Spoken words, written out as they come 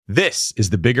This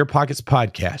is the Bigger Pockets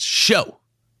Podcast, show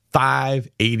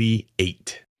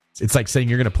 588. It's like saying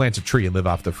you're going to plant a tree and live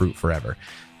off the fruit forever.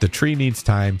 The tree needs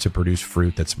time to produce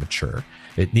fruit that's mature.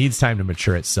 It needs time to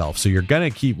mature itself. So you're going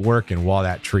to keep working while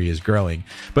that tree is growing.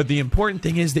 But the important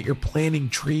thing is that you're planting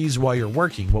trees while you're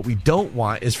working. What we don't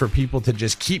want is for people to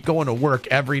just keep going to work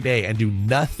every day and do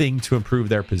nothing to improve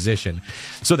their position,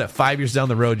 so that 5 years down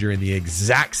the road, you're in the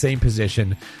exact same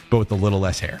position, but with a little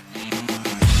less hair.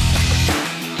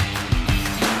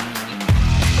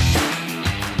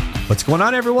 What's going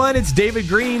on, everyone? It's David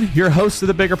Green, your host of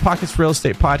the Bigger Pockets Real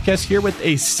Estate Podcast, here with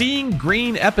a Seeing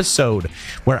Green episode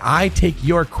where I take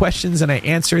your questions and I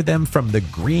answer them from the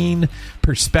green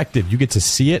perspective. You get to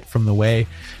see it from the way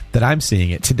that I'm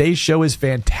seeing it. Today's show is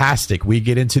fantastic. We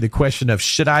get into the question of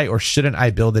should I or shouldn't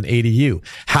I build an ADU?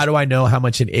 How do I know how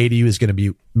much an ADU is going to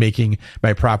be making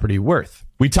my property worth?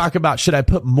 We talk about, should I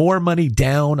put more money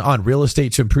down on real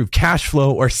estate to improve cash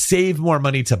flow or save more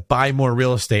money to buy more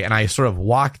real estate? And I sort of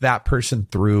walk that person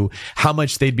through how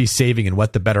much they'd be saving and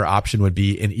what the better option would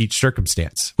be in each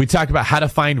circumstance. We talk about how to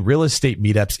find real estate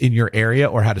meetups in your area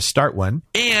or how to start one.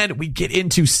 And we get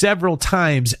into several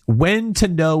times when to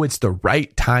know it's the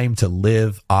right time to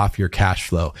live off your cash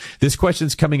flow. This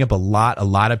question's coming up a lot. A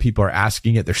lot of people are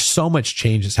asking it. There's so much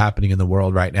change that's happening in the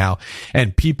world right now,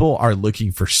 and people are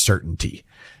looking for certainty.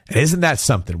 And isn't that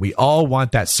something? We all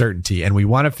want that certainty, and we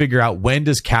want to figure out, when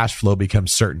does cash flow become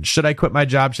certain? Should I quit my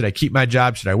job? Should I keep my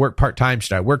job? Should I work part-time?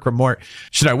 Should I work remote?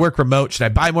 Should I work remote? Should I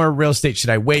buy more real estate?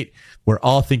 Should I wait? We're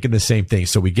all thinking the same thing.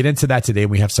 So we get into that today,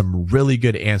 and we have some really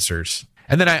good answers.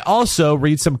 And then I also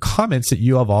read some comments that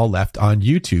you have all left on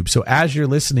YouTube. So as you're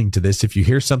listening to this, if you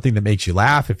hear something that makes you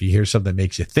laugh, if you hear something that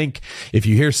makes you think, if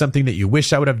you hear something that you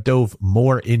wish I would have dove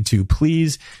more into,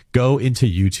 please go into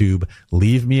YouTube,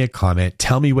 leave me a comment,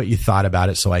 tell me what you thought about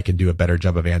it so I can do a better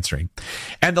job of answering.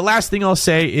 And the last thing I'll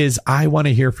say is I want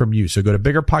to hear from you. So go to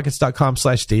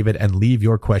biggerpockets.com/David and leave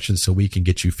your questions so we can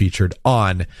get you featured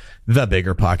on the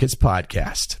Bigger Pockets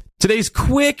Podcast. Today's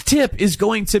quick tip is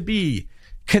going to be,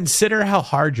 consider how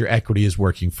hard your equity is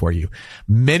working for you.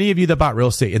 Many of you that bought real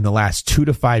estate in the last 2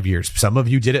 to 5 years, some of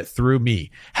you did it through me,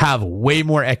 have way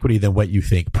more equity than what you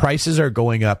think. Prices are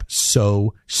going up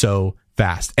so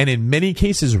fast. And in many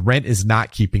cases, rent is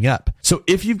not keeping up. So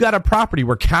if you've got a property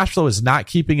where cash flow is not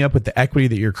keeping up with the equity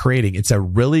that you're creating, it's a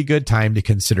really good time to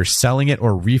consider selling it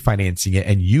or refinancing it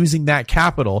and using that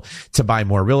capital to buy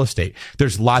more real estate.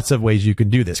 There's lots of ways you can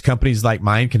do this. Companies like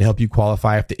mine can help you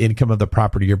qualify if the income of the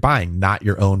property you're buying, not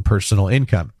your own personal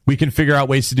income. We can figure out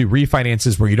ways to do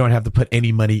refinances where you don't have to put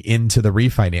any money into the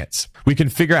refinance. We can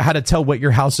figure out how to tell what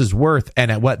your house is worth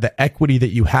and at what the equity that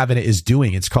you have in it is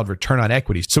doing. It's called return on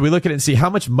equity. So we look at it and see, how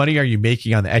much money are you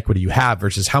making on the equity you have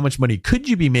versus how much money could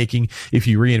you be making if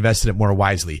you reinvested it more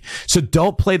wisely. So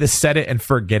don't play the set it and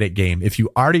forget it game. If you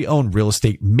already own real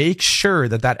estate, make sure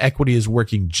that that equity is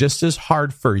working just as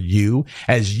hard for you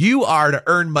as you are to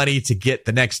earn money to get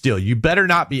the next deal. You better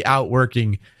not be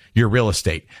outworking your real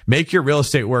estate. Make your real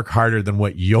estate work harder than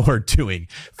what you're doing,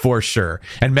 for sure.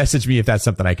 And message me if that's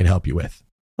something I can help you with.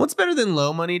 What's better than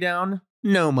low money down?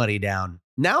 No money down.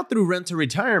 Now through Rent to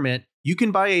Retirement, you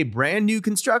can buy a brand new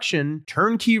construction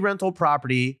turnkey rental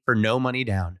property for no money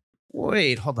down.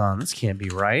 Wait, hold on. This can't be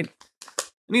right. I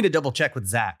need to double check with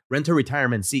Zach, Rent to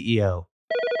Retirement CEO.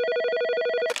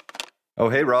 Oh,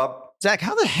 hey, Rob. Zach,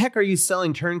 how the heck are you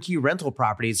selling turnkey rental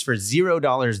properties for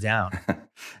 $0 down?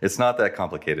 It's not that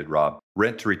complicated, Rob.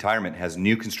 Rent to Retirement has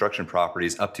new construction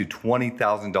properties up to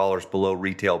 $20,000 below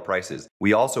retail prices.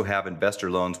 We also have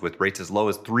investor loans with rates as low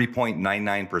as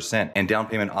 3.99% and down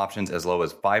payment options as low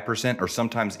as 5% or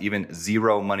sometimes even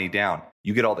zero money down.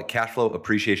 You get all the cash flow,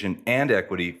 appreciation, and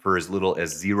equity for as little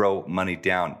as zero money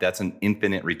down. That's an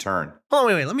infinite return. Oh,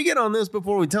 wait. Let me get on this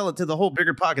before we tell it to the whole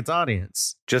Bigger Pockets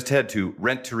audience. Just head to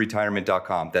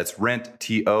renttoretirement.com. That's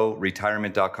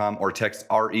renttoretirement.com or text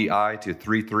REI to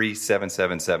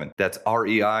 33777. That's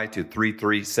REI to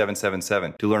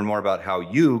 33777 to learn more about how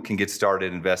you can get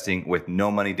started investing with no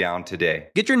money down today.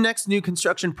 Get your next new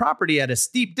construction property at a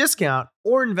steep discount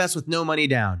or invest with no money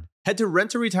down. Head to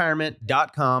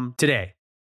renttoretirement.com today.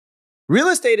 Real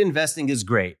estate investing is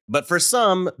great, but for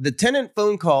some, the tenant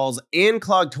phone calls and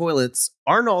clogged toilets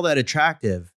aren't all that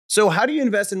attractive. So how do you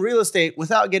invest in real estate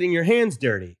without getting your hands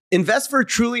dirty? Invest for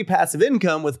truly passive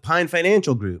income with Pine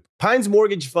Financial Group. Pine's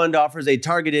mortgage fund offers a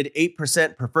targeted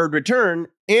 8% preferred return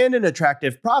and an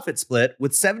attractive profit split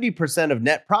with 70% of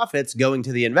net profits going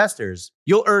to the investors.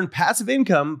 You'll earn passive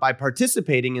income by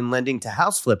participating in lending to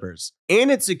house flippers. And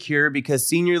it's secure because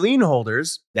senior lien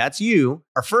holders, that's you,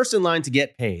 are first in line to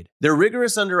get paid. Their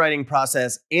rigorous underwriting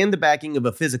process and the backing of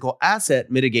a physical asset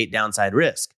mitigate downside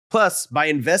risk. Plus, by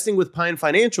investing with Pine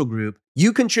Financial Group,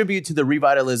 you contribute to the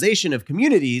revitalization of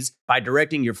communities by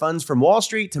directing your funds from Wall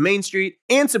Street to Main Street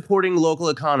and supporting local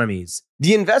economies.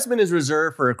 The investment is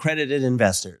reserved for accredited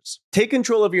investors. Take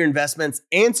control of your investments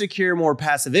and secure more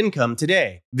passive income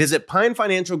today. Visit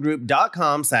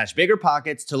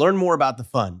pinefinancialgroup.com/biggerpockets to learn more about the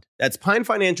fund. That's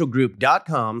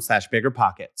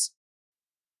pinefinancialgroup.com/biggerpockets.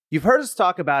 You've heard us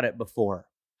talk about it before.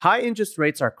 High interest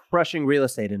rates are crushing real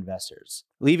estate investors,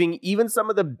 leaving even some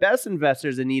of the best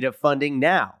investors in need of funding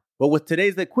now. But with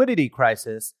today's liquidity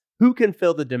crisis, who can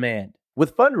fill the demand?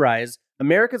 With Fundrise,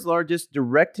 America's largest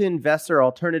direct-to-investor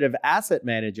alternative asset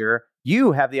manager,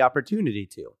 you have the opportunity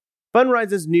to.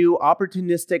 Fundrise's new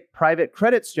opportunistic private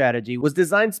credit strategy was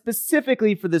designed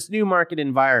specifically for this new market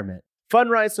environment.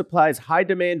 Fundrise supplies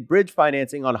high-demand bridge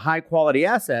financing on high-quality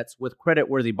assets with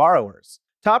credit-worthy borrowers.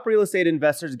 Top real estate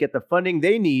investors get the funding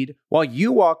they need while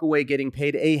you walk away getting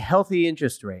paid a healthy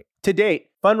interest rate. To date,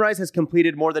 Fundrise has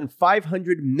completed more than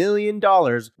 $500 million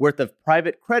worth of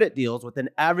private credit deals with an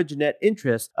average net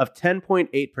interest of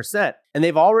 10.8%, and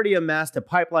they've already amassed a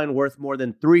pipeline worth more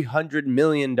than $300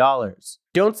 million.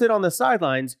 Don't sit on the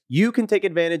sidelines. You can take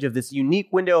advantage of this unique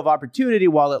window of opportunity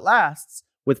while it lasts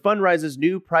with Fundrise's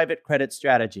new private credit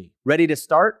strategy. Ready to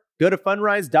start? Go to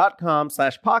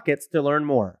fundrise.com/pockets to learn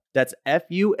more. That's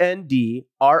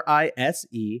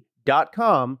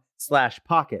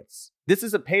fundrise.com/pockets. This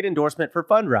is a paid endorsement for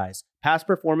Fundrise. Past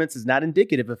performance is not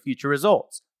indicative of future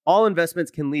results. All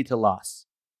investments can lead to loss.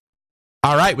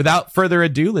 All right, without further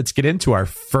ado, let's get into our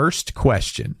first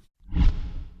question.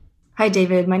 Hi,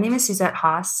 David. My name is Suzette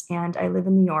Haas, and I live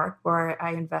in New York, where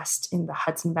I invest in the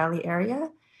Hudson Valley area.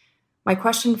 My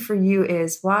question for you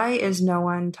is, why is no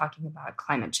one talking about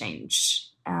climate change?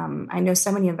 I know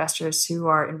so many investors who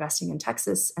are investing in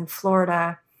Texas and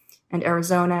Florida and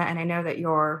Arizona, and I know that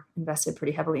you're invested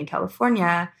pretty heavily in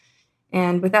California.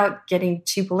 And without getting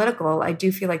too political, I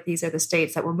do feel like these are the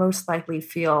states that will most likely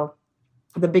feel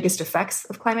the biggest effects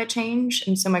of climate change.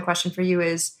 And so my question for you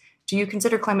is, do you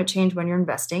consider climate change when you're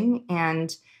investing?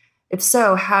 And if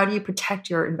so, how do you protect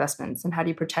your investments and how do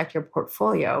you protect your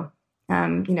portfolio,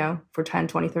 for 10,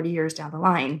 20, 30 years down the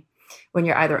line when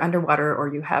you're either underwater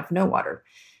or you have no water?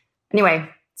 Anyway,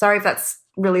 sorry if that's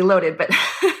really loaded, but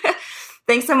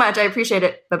thanks so much. I appreciate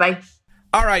it. Bye-bye.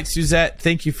 All right, Suzette,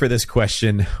 thank you for this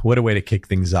question. What a way to kick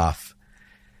things off.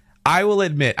 I will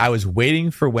admit I was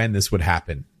waiting for when this would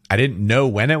happen. I didn't know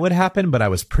when it would happen, but I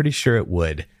was pretty sure it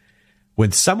would.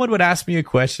 When someone would ask me a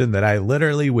question that I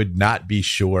literally would not be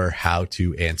sure how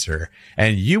to answer,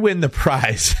 and you win the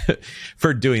prize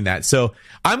for doing that. So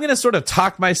I'm going to sort of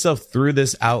talk myself through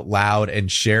this out loud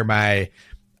and share my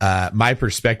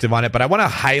perspective on it. But I want to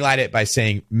highlight it by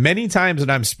saying many times when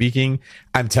I'm speaking,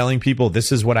 I'm telling people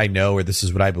this is what I know or this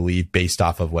is what I believe based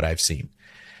off of what I've seen.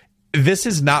 This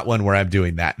is not one where I'm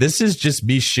doing that. This is just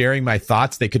me sharing my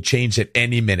thoughts. They could change at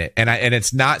any minute. And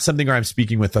it's not something where I'm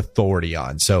speaking with authority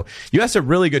on. So you asked a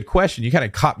really good question. You kind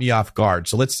of caught me off guard.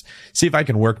 So let's see if I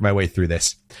can work my way through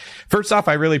this. First off,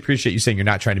 I really appreciate you saying you're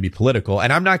not trying to be political,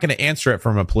 and I'm not going to answer it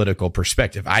from a political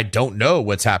perspective. I don't know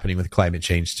what's happening with climate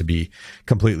change, to be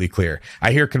completely clear.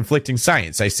 I hear conflicting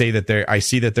science. I see that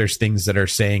there's things that are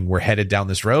saying we're headed down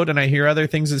this road, and I hear other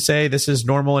things that say this is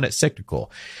normal and it's cyclical.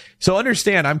 So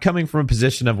understand, I'm coming from a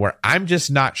position of where I'm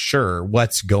just not sure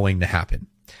what's going to happen.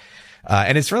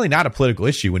 And it's really not a political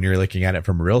issue when you're looking at it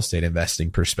from a real estate investing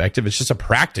perspective. It's just a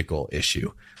practical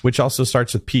issue, which also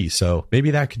starts with P. So maybe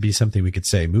that could be something we could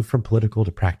say, move from political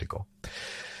to practical.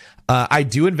 I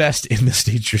do invest in the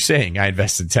states you're saying. I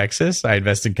invest in Texas. I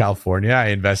invest in California. I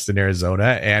invest in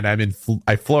Arizona, and I'm in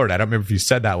Florida. I don't remember if you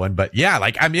said that one, but yeah,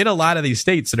 like I'm in a lot of these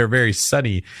states that are very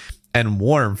sunny and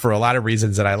warm for a lot of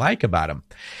reasons that I like about them.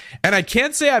 And I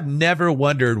can't say I've never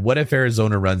wondered, what if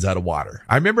Arizona runs out of water?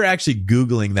 I remember actually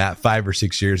Googling that 5 or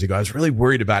 6 years ago. I was really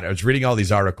worried about it. I was reading all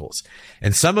these articles,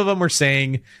 and some of them were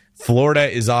saying Florida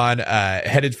is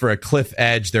headed for a cliff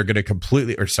edge. They're going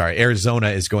to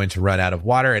Arizona is going to run out of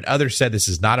water. And others said this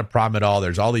is not a problem at all.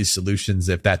 There's all these solutions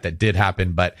if that did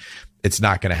happen, but it's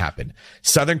not going to happen.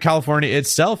 Southern California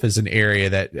itself is an area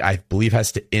that I believe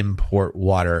has to import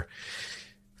water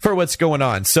for what's going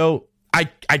on. So I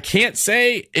can't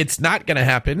say it's not going to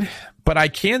happen, but I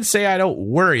can say I don't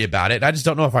worry about it. I just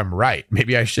don't know if I'm right.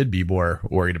 Maybe I should be more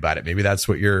worried about it. Maybe that's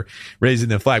what you're raising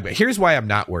the flag. But here's why I'm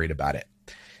not worried about it.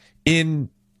 In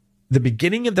the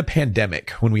beginning of the pandemic,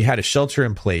 when we had a shelter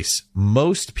in place,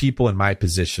 most people in my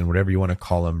position, whatever you want to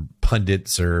call them,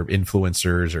 pundits or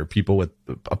influencers or people with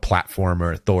a platform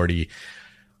or authority,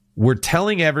 were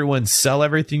telling everyone, sell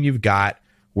everything you've got.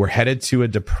 We're headed to a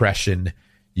depression.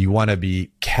 You want to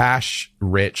be cash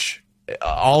rich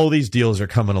all these deals are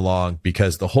coming along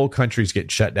because the whole country's getting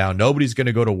shut down. Nobody's going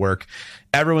to go to work.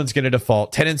 Everyone's going to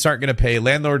default. Tenants aren't going to pay.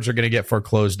 Landlords are going to get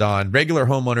foreclosed on. Regular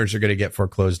homeowners are going to get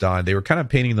foreclosed on. They were kind of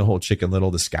painting the whole Chicken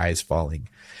Little, the sky is falling.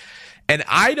 And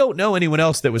I don't know anyone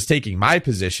else that was taking my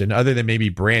position other than maybe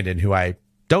Brandon, who I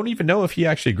don't even know if he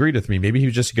actually agreed with me. Maybe he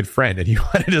was just a good friend and he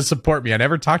wanted to support me. I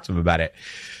never talked to him about it.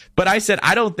 But I said,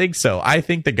 I don't think so. I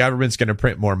think the government's going to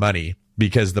print more money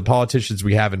because the politicians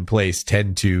we have in place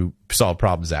tend to solve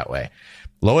problems that way.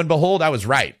 Lo and behold, I was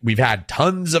right. We've had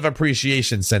tons of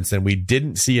appreciation since then. We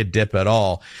didn't see a dip at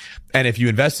all. And if you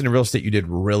invested in real estate, you did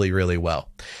really, really well.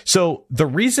 So the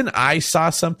reason I saw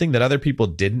something that other people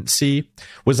didn't see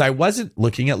was I wasn't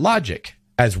looking at logic,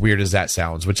 as weird as that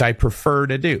sounds, which I prefer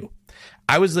to do.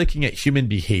 I was looking at human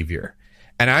behavior.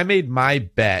 And I made my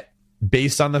bet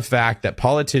based on the fact that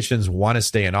politicians want to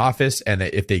stay in office and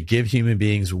that if they give human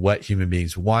beings what human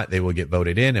beings want, they will get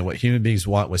voted in. And what human beings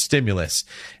want was stimulus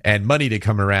and money to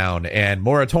come around and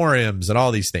moratoriums and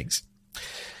all these things.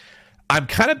 I'm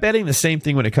kind of betting the same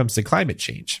thing when it comes to climate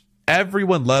change.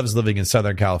 Everyone loves living in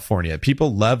Southern California.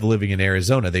 People love living in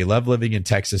Arizona. They love living in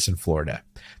Texas and Florida.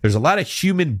 There's a lot of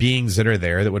human beings that are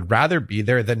there that would rather be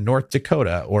there than North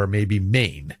Dakota or maybe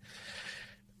Maine.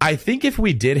 I think if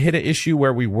we did hit an issue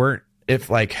where if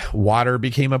like water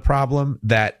became a problem,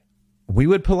 that we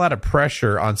would put a lot of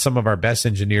pressure on some of our best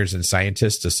engineers and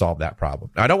scientists to solve that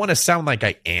problem. Now, I don't want to sound like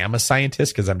I am a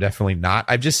scientist because I'm definitely not.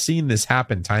 I've just seen this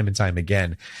happen time and time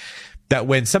again, that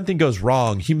when something goes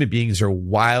wrong, human beings are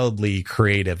wildly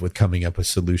creative with coming up with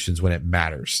solutions when it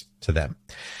matters to them.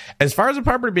 As far as a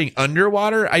property being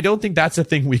underwater, I don't think that's a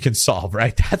thing we can solve,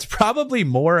 right? That's probably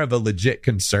more of a legit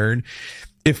concern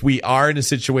if we are in a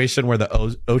situation where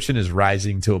the ocean is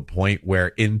rising to a point where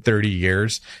in 30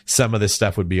 years, some of this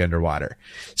stuff would be underwater.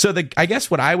 So I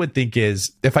guess what I would think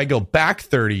is if I go back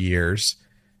 30 years,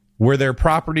 were there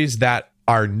properties that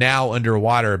are now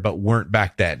underwater but weren't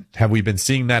back then? Have we been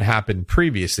seeing that happen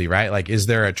previously, right? Like, is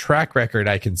there a track record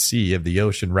I can see of the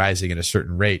ocean rising at a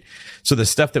certain rate? So the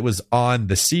stuff that was on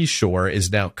the seashore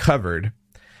is now covered.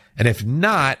 And if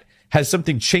not, has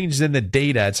something changed in the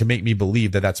data to make me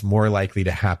believe that that's more likely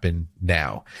to happen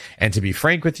now? And to be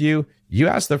frank with you, you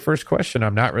asked the first question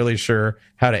I'm not really sure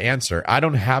how to answer. I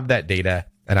don't have that data,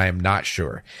 and I am not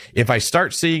sure. If I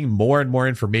start seeing more and more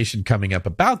information coming up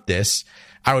about this,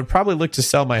 I would probably look to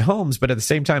sell my homes, but at the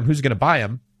same time, who's going to buy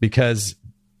them? Because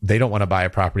they don't want to buy a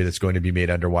property that's going to be made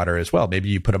underwater as well. Maybe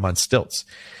you put them on stilts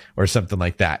or something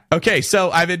like that. Okay,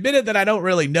 so I've admitted that I don't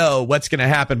really know what's going to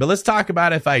happen, but let's talk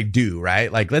about if I do,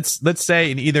 right? Like let's say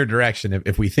in either direction,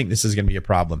 if we think this is going to be a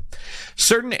problem.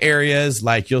 Certain areas,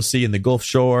 like you'll see in the Gulf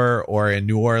Shore or in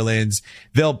New Orleans,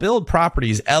 they'll build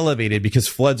properties elevated because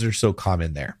floods are so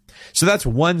common there. So that's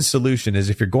one solution,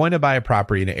 is if you're going to buy a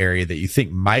property in an area that you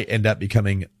think might end up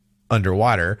becoming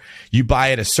underwater, you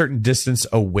buy at a certain distance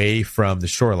away from the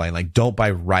shoreline. Like, don't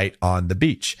buy right on the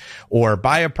beach, or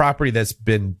buy a property that's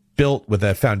been built with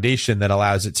a foundation that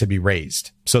allows it to be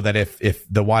raised so that if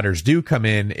the waters do come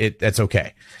in, that's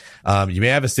okay. You may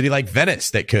have a city like Venice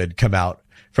that could come out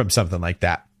from something like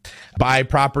that. Buy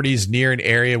properties near an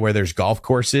area where there's golf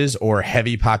courses or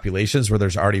heavy populations where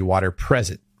there's already water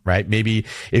present. Right? Maybe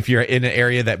if you're in an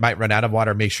area that might run out of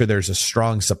water, make sure there's a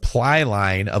strong supply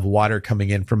line of water coming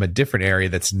in from a different area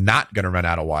that's not going to run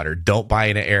out of water. Don't buy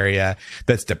in an area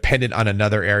that's dependent on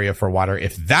another area for water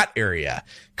if that area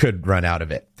could run out of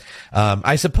it.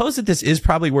 I suppose that this is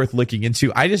probably worth looking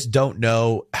into. I just don't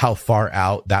know how far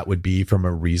out that would be from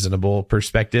a reasonable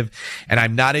perspective. And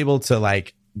I'm not able to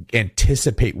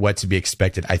anticipate what to be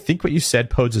expected. I think what you said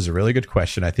poses a really good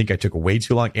question. I think I took way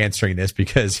too long answering this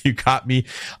because you caught me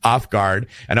off guard.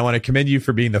 And I want to commend you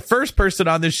for being the first person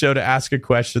on this show to ask a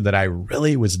question that I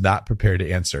really was not prepared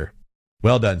to answer.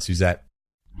 Well done, Suzette.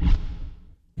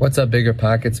 What's up, Bigger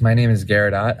Pockets? My name is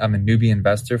Garrett Ott. I'm a newbie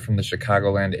investor from the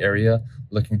Chicagoland area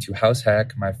looking to house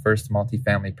hack my first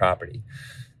multifamily property.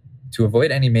 To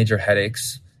avoid any major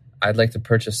headaches, I'd like to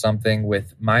purchase something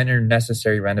with minor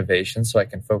necessary renovations so I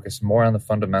can focus more on the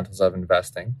fundamentals of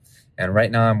investing. And right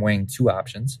now I'm weighing two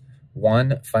options.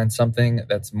 One, find something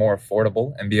that's more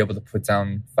affordable and be able to put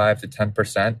down 5 to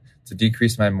 10% to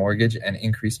decrease my mortgage and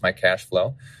increase my cash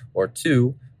flow. Or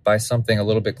two, buy something a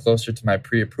little bit closer to my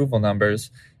pre-approval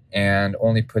numbers and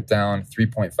only put down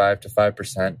 3.5 to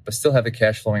 5%, but still have a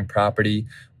cash flowing property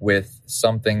with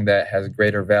something that has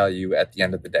greater value at the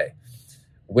end of the day.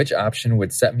 Which option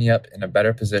would set me up in a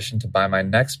better position to buy my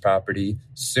next property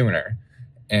sooner?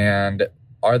 And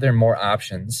are there more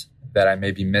options that I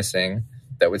may be missing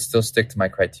that would still stick to my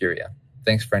criteria?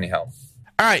 Thanks for any help.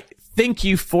 All right. Thank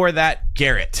you for that,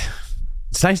 Garrett.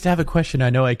 It's nice to have a question I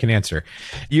know I can answer.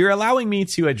 You're allowing me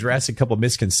to address a couple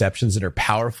misconceptions that are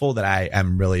powerful that I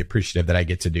am really appreciative that I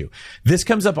get to do. This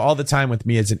comes up all the time with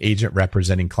me as an agent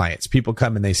representing clients. People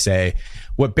come and they say,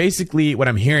 what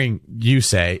I'm hearing you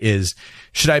say is,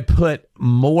 should I put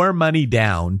more money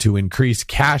down to increase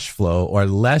cash flow or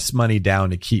less money down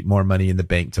to keep more money in the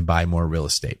bank to buy more real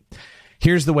estate?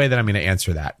 Here's the way that I'm going to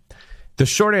answer that. The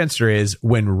short answer is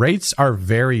when rates are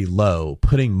very low,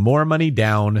 putting more money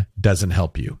down doesn't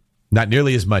help you. Not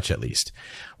nearly as much, at least.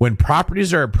 When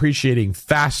properties are appreciating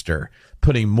faster,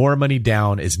 putting more money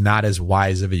down is not as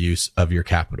wise of a use of your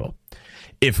capital.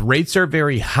 If rates are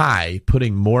very high,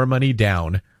 putting more money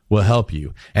down will help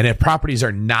you. And if properties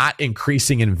are not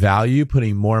increasing in value,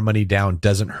 putting more money down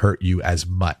doesn't hurt you as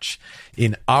much.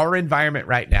 In our environment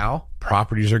right now,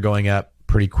 properties are going up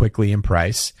pretty quickly in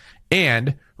price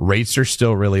and rates are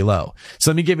still really low.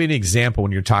 So let me give you an example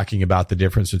when you're talking about the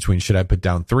difference between should I put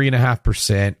down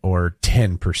 3.5% or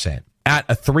 10%. At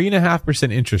a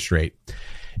 3.5% interest rate,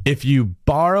 if you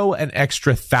borrow an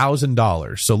extra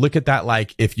 $1,000, so look at that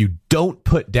like if you don't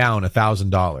put down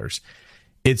 $1,000,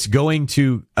 it's going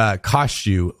to cost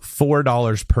you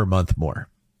 $4 per month more.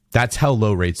 That's how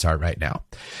low rates are right now.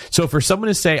 So for someone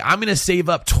to say, I'm going to save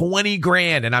up 20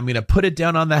 grand and I'm going to put it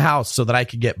down on the house so that I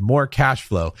can get more cash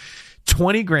flow,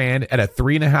 20 grand at a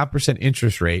 3.5%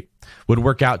 interest rate would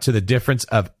work out to the difference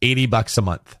of $80 a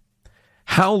month.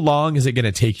 How long is it going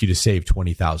to take you to save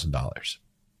 $20,000?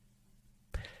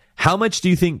 How much do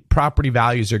you think property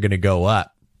values are going to go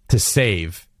up to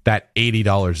save that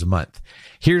 $80 a month?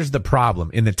 Here's the problem.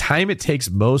 In the time it takes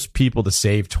most people to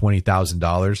save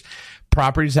 $20,000,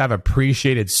 properties have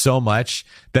appreciated so much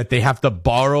that they have to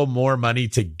borrow more money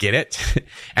to get it.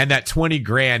 And that 20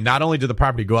 grand, not only did the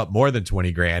property go up more than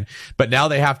 20 grand, but now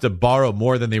they have to borrow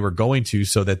more than they were going to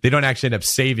so that they don't actually end up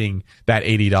saving that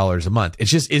 $80 a month. It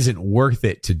just isn't worth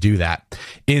it to do that.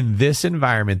 In this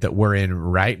environment that we're in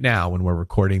right now, when we're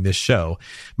recording this show,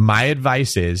 my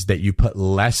advice is that you put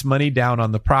less money down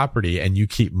on the property and you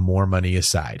keep more money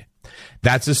aside.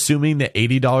 That's assuming that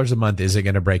 $80 a month isn't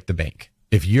going to break the bank.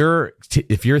 If you're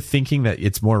thinking that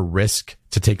it's more risk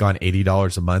to take on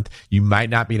 $80 a month, you might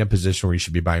not be in a position where you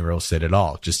should be buying real estate at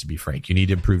all. Just to be frank, you need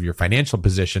to improve your financial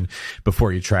position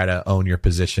before you try to own your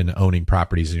position owning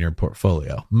properties in your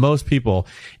portfolio. Most people,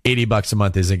 $80 a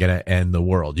month isn't going to end the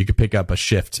world. You could pick up a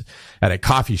shift at a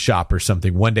coffee shop or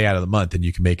something one day out of the month and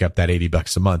you can make up that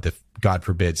 $80 a month if, God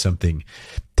forbid, something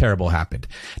terrible happened.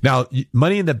 Now,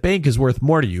 money in the bank is worth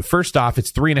more to you. First off,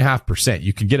 it's 3.5%.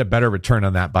 You can get a better return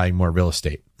on that buying more real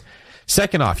estate.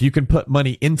 Second off, you can put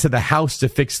money into the house to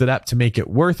fix it up to make it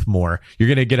worth more. You're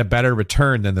going to get a better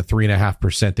return than the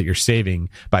 3.5% that you're saving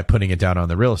by putting it down on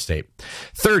the real estate.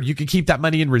 Third, you can keep that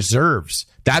money in reserves.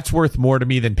 That's worth more to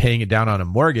me than paying it down on a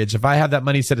mortgage. If I have that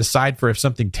money set aside for if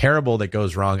something terrible that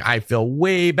goes wrong, I feel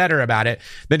way better about it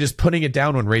than just putting it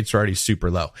down when rates are already super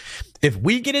low. If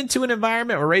we get into an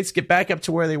environment where rates get back up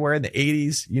to where they were in the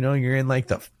 80s, you're in like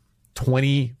the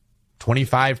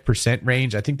 25%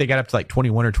 range. I think they got up to like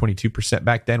 21 or 22%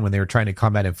 back then when they were trying to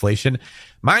combat inflation.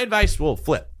 My advice will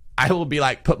flip. I will be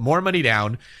like, put more money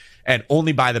down and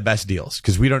only buy the best deals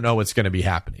because we don't know what's going to be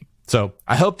happening. So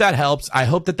I hope that helps. I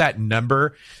hope that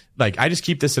number, I just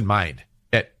keep this in mind.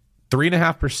 At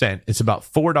 3.5%, it's about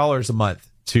 $4 a month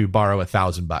to borrow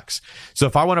 $1,000. So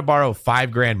if I want to borrow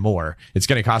 $5,000 more, it's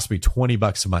going to cost me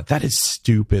 $20 a month. That is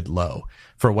stupid low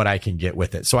for what I can get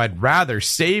with it. So I'd rather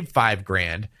save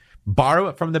 $5,000, borrow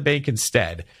it from the bank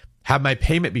instead, have my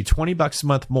payment be $20 a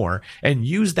month more, and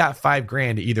use that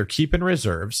 $5,000 to either keep in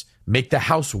reserves, make the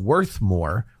house worth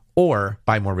more, or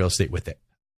buy more real estate with it.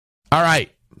 All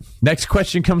right. Next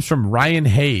question comes from Ryan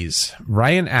Hayes.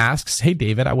 Ryan asks, hey,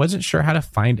 David, I wasn't sure how to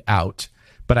find out,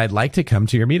 but I'd like to come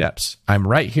to your meetups. I'm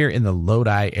right here in the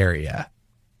Lodi area.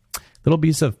 Little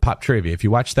piece of pop trivia. If you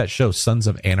watch that show, Sons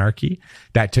of Anarchy,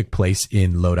 that took place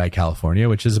in Lodi, California,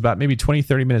 which is about maybe 20,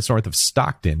 30 minutes north of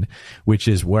Stockton, which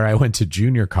is where I went to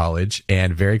junior college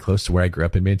and very close to where I grew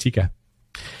up in Manteca.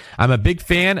 I'm a big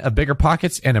fan of Bigger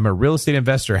Pockets and I'm a real estate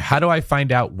investor. How do I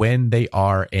find out when they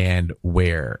are and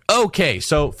where? Okay,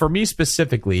 so for me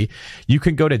specifically, you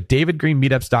can go to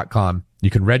davidgreenmeetups.com. You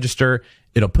can register.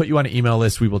 It'll put you on an email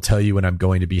list. We will tell you when I'm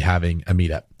going to be having a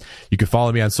meetup. You can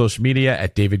follow me on social media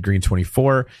at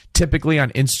davidgreen24. Typically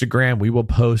on Instagram, we will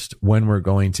post when we're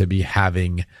going to be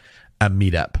having a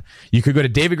meetup. You could go to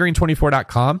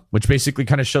davidgreen24.com, which basically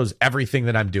kind of shows everything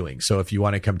that I'm doing. So if you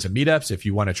want to come to meetups, if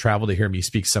you want to travel to hear me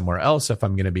speak somewhere else, if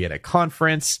I'm going to be at a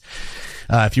conference,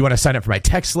 if you want to sign up for my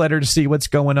text letter to see what's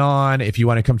going on, if you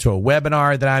want to come to a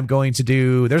webinar that I'm going to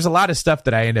do, there's a lot of stuff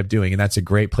that I end up doing. And that's a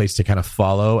great place to kind of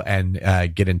follow and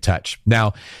get in touch.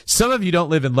 Now, some of you don't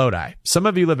live in Lodi. Some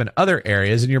of you live in other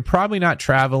areas, and you're probably not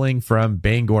traveling from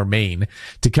Bangor, Maine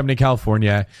to come to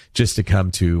California just to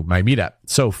come to my meetup.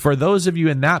 So for those of you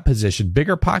in that position,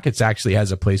 Bigger Pockets actually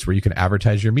has a place where you can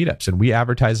advertise your meetups, and we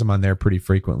advertise them on there pretty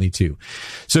frequently too.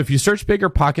 So if you search Bigger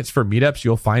Pockets for meetups,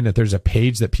 you'll find that there's a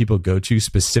page that people go to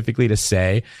specifically to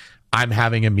say, I'm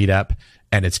having a meetup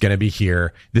and it's going to be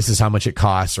here. This is how much it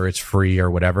costs, or it's free, or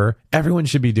whatever. Everyone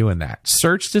should be doing that.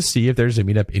 Search to see if there's a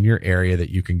meetup in your area that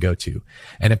you can go to.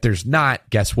 And if there's not,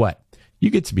 guess what? You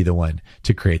get to be the one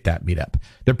to create that meetup.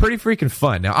 They're pretty freaking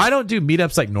fun. Now, I don't do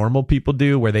meetups like normal people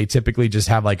do, where they typically just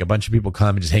have like a bunch of people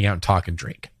come and just hang out and talk and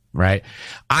drink, right?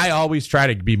 I always try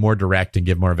to be more direct and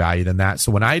give more value than that.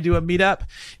 So when I do a meetup,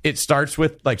 it starts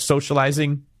with like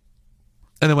socializing.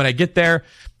 And then when I get there,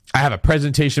 I have a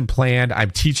presentation planned.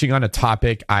 I'm teaching on a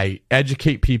topic. I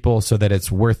educate people so that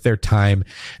it's worth their time.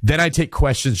 Then I take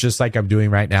questions just like I'm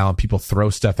doing right now, and people throw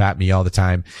stuff at me all the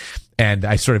time. And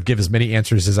I sort of give as many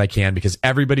answers as I can, because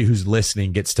everybody who's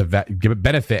listening gets to give a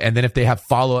benefit. And then if they have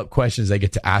follow-up questions, they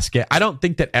get to ask it. I don't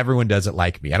think that everyone does it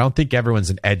like me. I don't think everyone's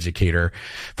an educator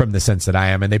from the sense that I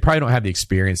am. And they probably don't have the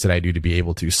experience that I do to be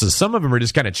able to. So some of them are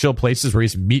just kind of chill places where you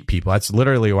just meet people. That's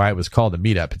literally why it was called a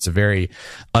meetup. It's a very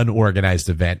unorganized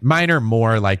event. Mine are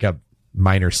more like a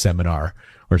minor seminar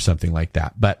or something like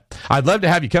that. But I'd love to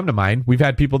have you come to mine. We've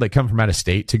had people that come from out of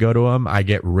state to go to them. I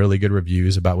get really good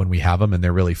reviews about when we have them, and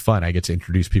they're really fun. I get to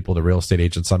introduce people to real estate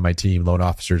agents on my team, loan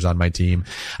officers on my team.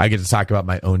 I get to talk about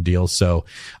my own deals. So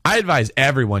I advise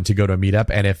everyone to go to a meetup.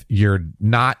 And if you're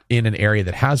not in an area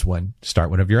that has one, start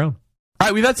one of your own. All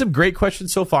right, we've had some great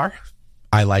questions so far.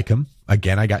 I like them.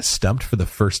 Again, I got stumped for the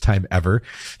first time ever.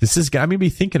 I'm going to be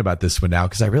thinking about this one now,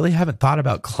 because I really haven't thought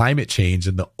about climate change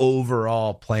and the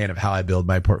overall plan of how I build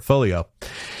my portfolio.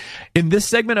 In this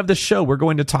segment of the show, we're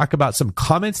going to talk about some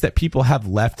comments that people have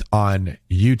left on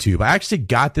YouTube. I actually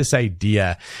got this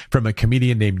idea from a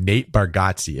comedian named Nate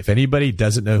Bargatze. If anybody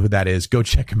doesn't know who that is, go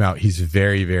check him out. He's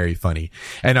very, very funny.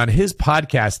 And on his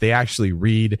podcast, they actually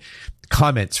read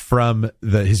comments from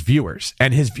his viewers,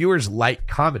 and his viewers like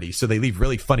comedy, so they leave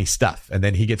really funny stuff, and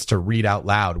then he gets to read out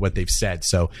loud what they've said.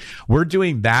 So we're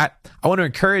doing that. I want to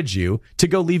encourage you to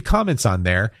go leave comments on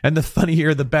there, and the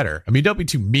funnier the better. I mean, don't be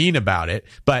too mean about it,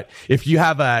 but if you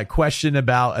have a question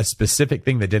about a specific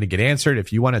thing that didn't get answered,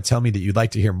 if you want to tell me that you'd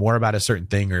like to hear more about a certain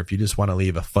thing, or if you just want to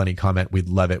leave a funny comment, we'd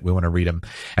love it. We want to read them,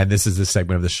 and this is the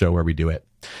segment of the show where we do it.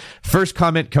 First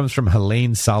comment comes from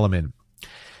Helene Solomon.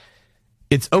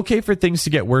 It's okay for things to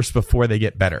get worse before they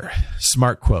get better.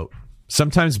 Smart quote.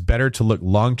 Sometimes better to look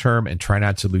long-term and try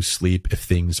not to lose sleep if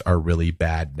things are really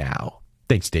bad now.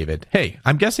 Thanks, David. Hey,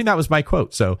 I'm guessing that was my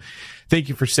quote, so thank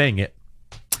you for saying it.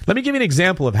 Let me give you an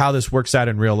example of how this works out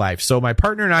in real life. So my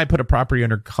partner and I put a property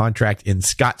under contract in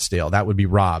Scottsdale. That would be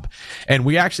Rob. And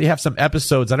we actually have some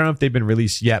episodes, I don't know if they've been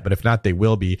released yet, but if not, they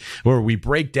will be, where we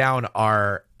break down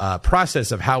our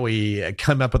process of how we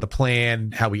come up with a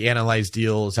plan, how we analyze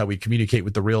deals, how we communicate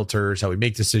with the realtors, how we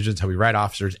make decisions, how we write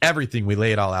offers, everything. We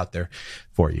lay it all out there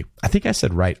for you. I think I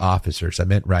said write officers. I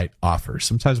meant write offers.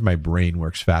 Sometimes my brain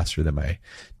works faster than my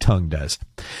tongue does.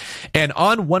 And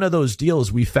on one of those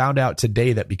deals, we found out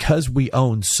today that because we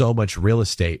own so much real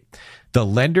estate, the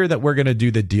lender that we're going to do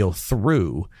the deal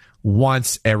through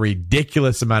wants a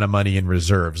ridiculous amount of money in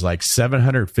reserves, like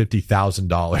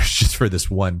 $750,000 just for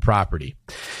this one property.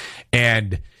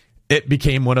 And it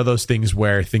became one of those things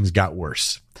where things got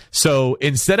worse. So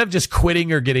instead of just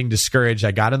quitting or getting discouraged,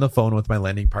 I got on the phone with my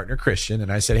lending partner, Christian,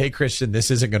 and I said, hey, Christian, this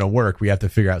isn't going to work. We have to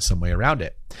figure out some way around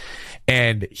it.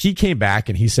 And he came back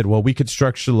and he said, well, we could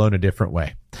structure the loan a different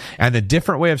way. And the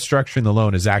different way of structuring the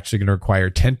loan is actually going to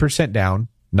require 10% down,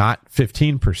 not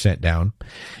 15% down.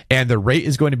 And the rate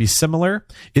is going to be similar.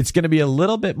 It's going to be a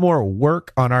little bit more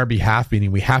work on our behalf,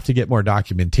 meaning we have to get more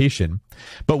documentation,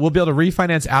 but we'll be able to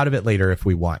refinance out of it later if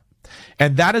we want.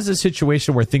 And that is a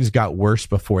situation where things got worse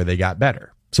before they got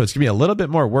better. So it's going to be a little bit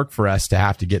more work for us to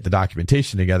have to get the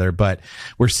documentation together, but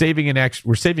we're saving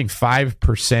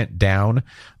 5% down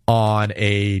on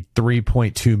a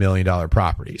 $3.2 million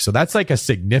property. So that's like a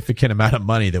significant amount of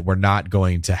money that we're not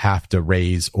going to have to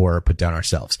raise or put down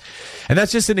ourselves. And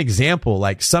that's just an example.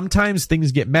 Like sometimes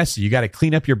things get messy. You got to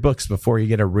clean up your books before you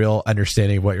get a real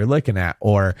understanding of what you're looking at.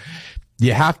 Or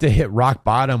You have to hit rock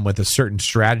bottom with a certain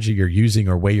strategy you're using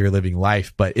or way you're living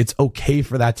life, but it's okay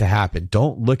for that to happen.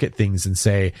 Don't look at things and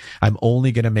say, I'm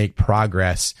only going to make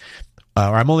progress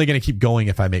or I'm only going to keep going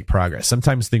if I make progress.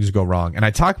 Sometimes things go wrong. And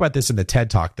I talk about this in the TED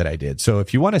Talk that I did. So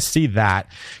if you want to see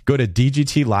that, go to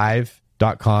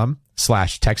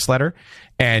dgtlive.com/textletter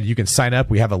and you can sign up.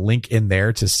 We have a link in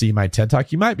there to see my TED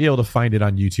Talk. You might be able to find it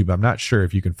on YouTube. I'm not sure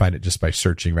if you can find it just by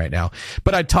searching right now.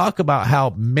 But I talk about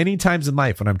how many times in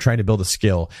life when I'm trying to build a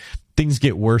skill, things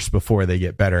get worse before they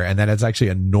get better. And that is actually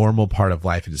a normal part of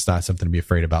life. And it's not something to be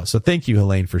afraid about. So thank you,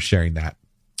 Helene, for sharing that.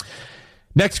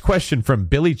 Next question from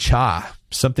Billy Cha.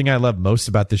 Something I love most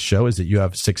about this show is that you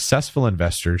have successful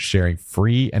investors sharing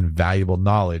free and valuable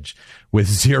knowledge with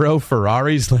zero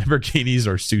Ferraris, Lamborghinis,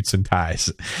 or suits and ties.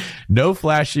 No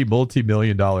flashy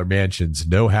multi-million-dollar mansions,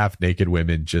 no half-naked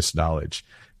women, just knowledge.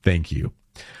 Thank you.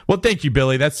 Well, thank you,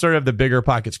 Billy. That's sort of the Bigger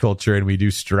Pockets culture, and we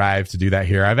do strive to do that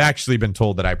here. I've actually been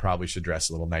told that I probably should dress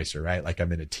a little nicer, right? Like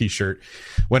I'm in a t-shirt.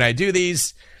 When I do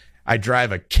these, I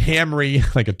drive a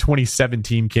Camry, like a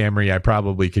 2017 Camry. I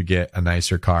probably could get a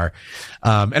nicer car.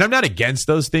 And I'm not against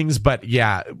those things, but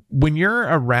yeah, when you're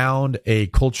around a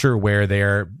culture where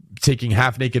they're taking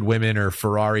half-naked women or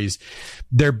Ferraris,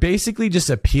 they're basically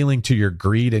just appealing to your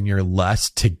greed and your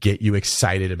lust to get you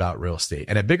excited about real estate.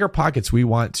 And at Bigger Pockets, we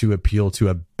want to appeal to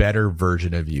a better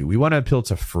version of you. We want to appeal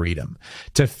to freedom,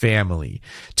 to family,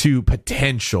 to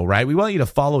potential, right? We want you to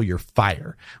follow your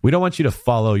fire. We don't want you to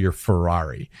follow your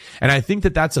Ferrari. And I think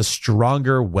that that's a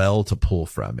stronger well to pull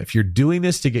from. If you're doing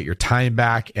this to get your time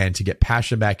back and to get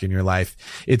passion back in your life,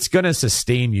 it's going to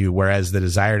sustain you. Whereas the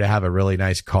desire to have a really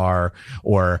nice car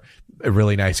or a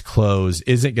really nice clothes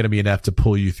isn't going to be enough to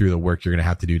pull you through the work you're going to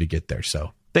have to do to get there.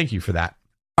 So thank you for that.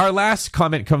 Our last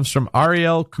comment comes from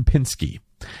Ariel Kupinski.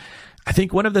 I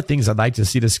think one of the things I'd like to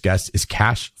see discussed is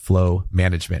cash flow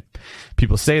management.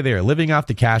 People say they are living off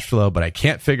the cash flow, but I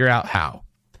can't figure out how.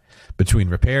 Between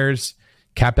repairs,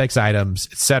 CapEx items,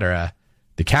 etc.,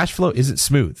 the cash flow isn't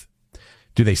smooth.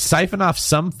 Do they siphon off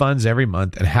some funds every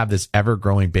month and have this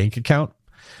ever-growing bank account?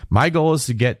 My goal is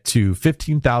to get to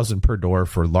 $15,000 per door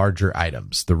for larger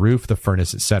items, the roof, the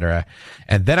furnace, etc.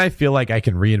 And then I feel like I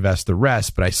can reinvest the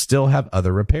rest, but I still have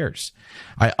other repairs.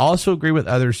 I also agree with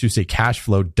others who say cash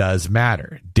flow does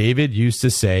matter. David used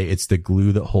to say it's the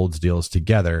glue that holds deals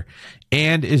together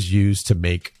and is used to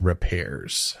make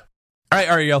repairs. All right,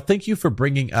 Ariel, thank you for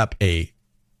bringing up a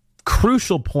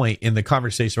crucial point in the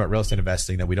conversation about real estate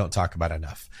investing that we don't talk about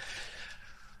enough.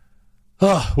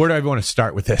 Oh, where do I want to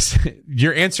start with this?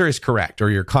 Your answer is correct,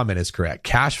 or your comment is correct.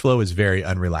 Cash flow is very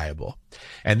unreliable.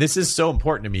 And this is so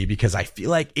important to me because I feel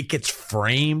like it gets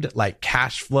framed like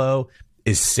cash flow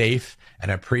is safe and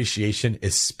appreciation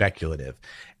is speculative.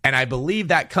 And I believe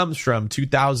that comes from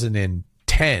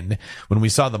 2010 when we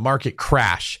saw the market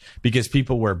crash because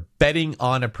people were betting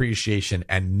on appreciation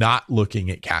and not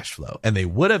looking at cash flow. And they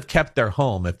would have kept their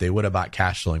home if they would have bought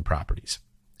cash flowing properties.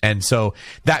 And so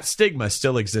that stigma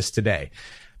still exists today.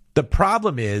 The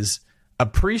problem is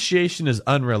appreciation is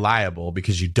unreliable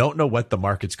because you don't know what the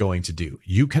market's going to do.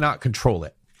 You cannot control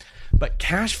it. But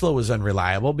cash flow is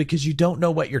unreliable because you don't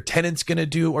know what your tenant's going to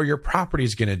do or your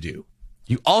property's going to do.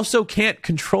 You also can't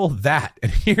control that.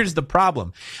 And here's the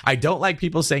problem. I don't like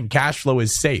people saying cash flow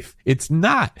is safe. It's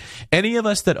not. Any of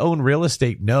us that own real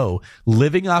estate know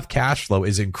living off cash flow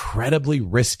is incredibly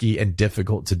risky and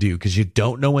difficult to do because you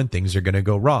don't know when things are going to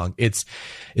go wrong. It's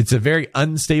a very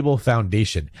unstable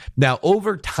foundation. Now,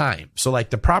 over time, so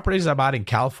like the properties I bought in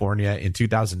California in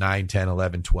 2009, 10,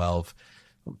 11, 12,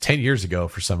 10 years ago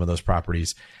for some of those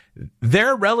properties,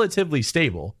 they're relatively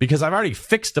stable because I've already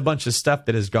fixed a bunch of stuff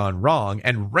that has gone wrong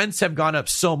and rents have gone up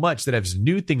so much that as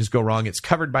new things go wrong, it's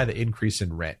covered by the increase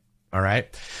in rent. All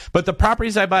right. But the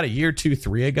properties I bought a year, 2,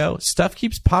 3 ago, stuff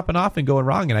keeps popping off and going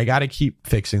wrong. And I got to keep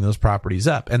fixing those properties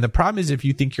up. And the problem is if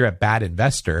you think you're a bad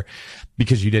investor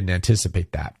because you didn't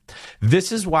anticipate that.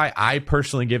 This is why I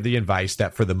personally give the advice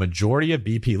that for the majority of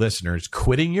BP listeners,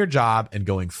 quitting your job and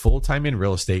going full-time in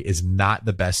real estate is not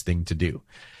the best thing to do.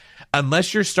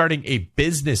 Unless you're starting a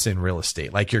business in real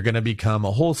estate, like you're going to become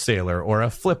a wholesaler or a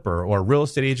flipper or a real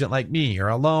estate agent like me or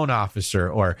a loan officer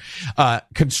or a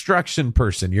construction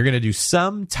person, you're going to do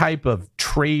some type of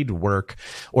trade work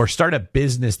or start a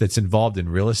business that's involved in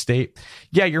real estate.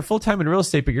 Yeah, you're full-time in real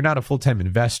estate, but you're not a full-time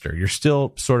investor. You're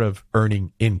still sort of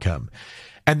earning income.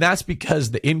 And that's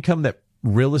because the income that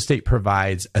real estate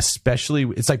provides, especially,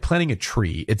 it's like planting a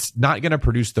tree. It's not going to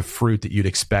produce the fruit that you'd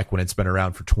expect when it's been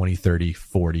around for 20, 30,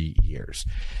 40 years.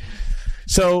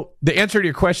 So the answer to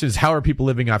your question is, how are people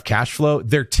living off cash flow?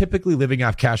 They're typically living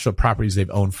off cash flow properties they've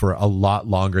owned for a lot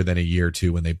longer than a year or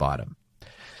two when they bought them.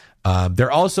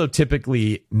 They're also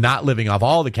typically not living off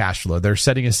all the cash flow. They're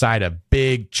setting aside a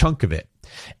big chunk of it.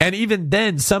 And even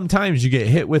then, sometimes you get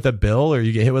hit with a bill or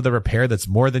you get hit with a repair that's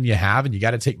more than you have, and you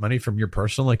got to take money from your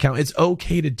personal account. It's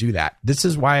okay to do that. This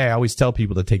is why I always tell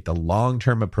people to take the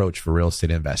long-term approach for real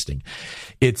estate investing.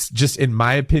 It's just, in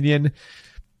my opinion,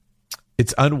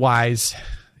 it's unwise.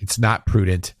 It's not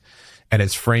prudent. And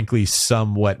it's frankly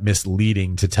somewhat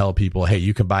misleading to tell people, hey,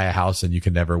 you can buy a house and you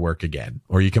can never work again,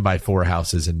 or you can buy 4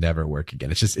 houses and never work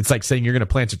again. It's like saying you're going to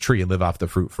plant a tree and live off the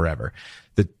fruit forever.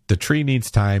 The tree needs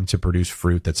time to produce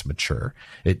fruit that's mature.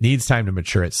 It needs time to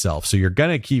mature itself. So you're going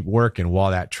to keep working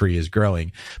while that tree is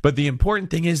growing. But the important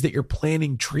thing is that you're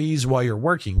planting trees while you're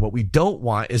working. What we don't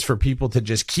want is for people to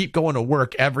just keep going to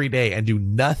work every day and do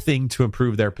nothing to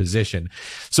improve their position,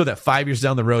 so that 5 years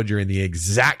down the road, you're in the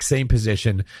exact same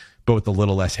position, but with a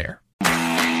little less hair.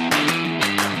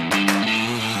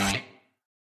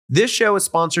 This show is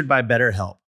sponsored by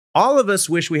BetterHelp. All of us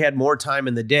wish we had more time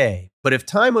in the day, but if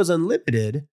time was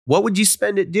unlimited, what would you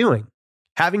spend it doing?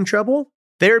 Having trouble?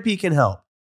 Therapy can help.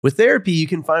 With therapy, you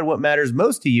can find what matters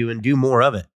most to you and do more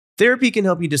of it. Therapy can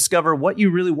help you discover what you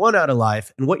really want out of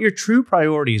life and what your true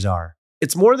priorities are.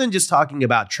 It's more than just talking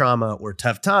about trauma or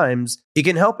tough times. It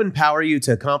can help empower you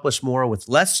to accomplish more with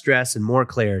less stress and more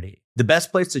clarity. The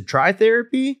best place to try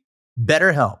therapy?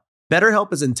 BetterHelp.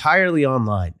 BetterHelp is entirely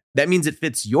online. That means it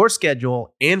fits your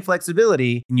schedule and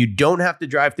flexibility, and you don't have to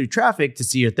drive through traffic to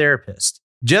see your therapist.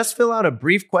 Just fill out a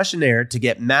brief questionnaire to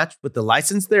get matched with the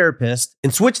licensed therapist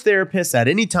and switch therapists at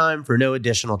any time for no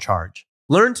additional charge.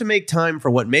 Learn to make time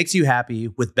for what makes you happy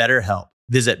with BetterHelp.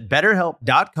 Visit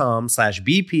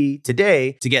betterhelp.com/BP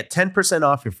today to get 10%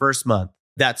 off your first month.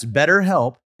 That's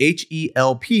BetterHelp,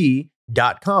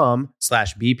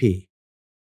 HELP.com/BP.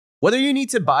 Whether you need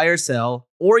to buy or sell,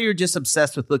 or you're just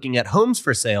obsessed with looking at homes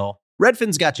for sale,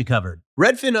 Redfin's got you covered.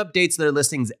 Redfin updates their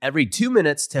listings every 2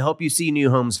 minutes to help you see new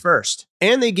homes first.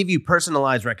 And they give you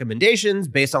personalized recommendations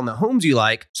based on the homes you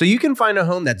like, so you can find a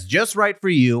home that's just right for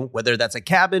you, whether that's a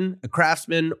cabin, a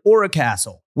craftsman, or a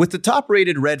castle. With the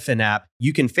top-rated Redfin app,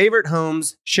 you can favorite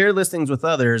homes, share listings with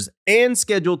others, and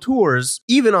schedule tours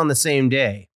even on the same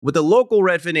day, with a local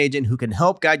Redfin agent who can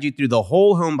help guide you through the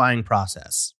whole home buying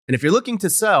process. And if you're looking to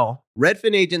sell,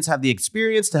 Redfin agents have the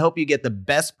experience to help you get the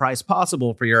best price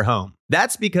possible for your home.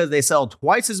 That's because they sell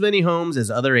twice as many homes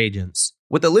as other agents.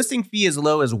 With a listing fee as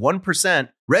low as 1%,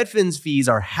 Redfin's fees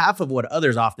are half of what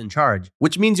others often charge,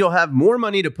 which means you'll have more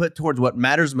money to put towards what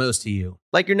matters most to you,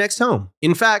 like your next home.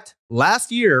 In fact,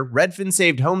 last year, Redfin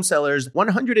saved home sellers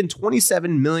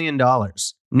 $127 million.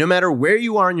 No matter where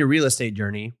you are in your real estate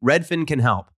journey, Redfin can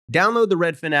help. Download the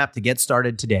Redfin app to get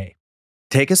started today.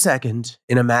 Take a second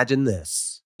and imagine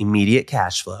this: immediate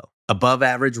cash flow, above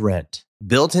average rent,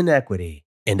 built-in equity,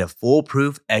 and a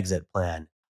foolproof exit plan.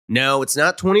 No, it's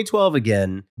not 2012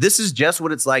 again. This is just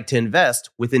what it's like to invest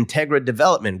with Integra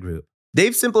Development Group.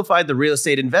 They've simplified the real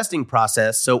estate investing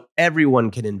process so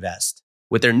everyone can invest.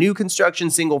 With their new construction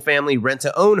single-family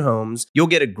rent-to-own homes, you'll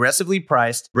get aggressively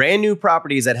priced, brand new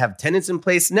properties that have tenants in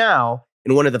place now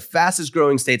in one of the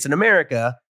fastest-growing states in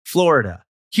America, Florida.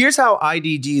 Here's how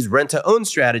IDG's rent-to-own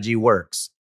strategy works.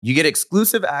 You get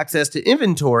exclusive access to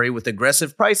inventory with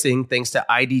aggressive pricing thanks to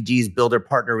IDG's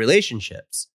builder-partner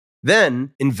relationships.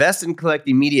 Then, invest and collect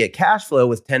immediate cash flow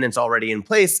with tenants already in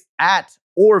place at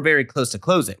or very close to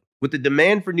closing. With the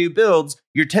demand for new builds,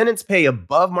 your tenants pay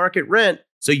above market rent,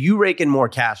 so you rake in more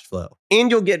cash flow.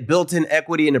 And you'll get built-in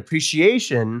equity and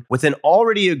appreciation with an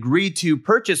already agreed to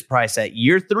purchase price at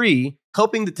year 3,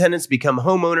 helping the tenants become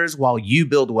homeowners while you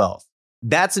build wealth.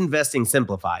 That's investing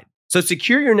simplified. So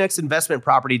secure your next investment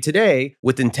property today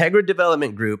with Integra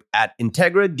Development Group at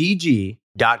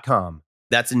IntegraDG.com.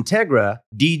 That's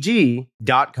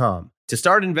IntegraDG.com to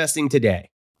start investing today.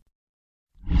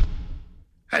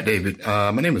 Hi, David.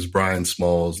 My name is Brian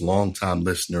Smalls, longtime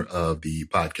listener of the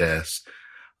podcast.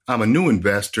 I'm a new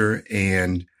investor,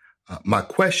 and my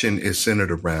question is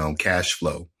centered around cash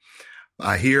flow.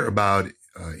 I hear about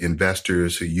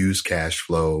investors who use cash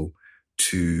flow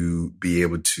to be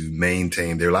able to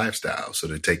maintain their lifestyle, so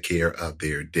to take care of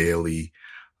their daily,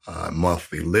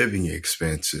 monthly living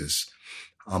expenses.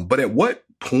 But at what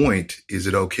point is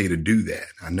it okay to do that?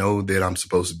 I know that I'm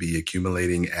supposed to be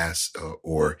accumulating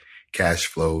or cash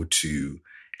flow to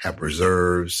have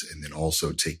reserves and then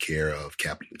also take care of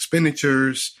capital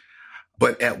expenditures.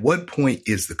 But at what point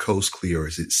is the coast clear?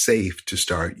 Is it safe to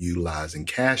start utilizing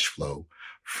cash flow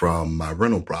from my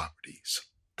rental properties?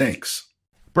 Thanks.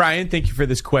 Brian, thank you for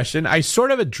this question. I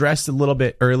sort of addressed a little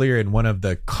bit earlier in one of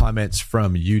the comments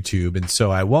from YouTube, and so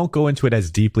I won't go into it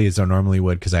as deeply as I normally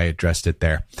would because I addressed it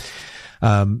there.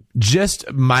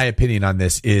 Just my opinion on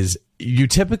this is you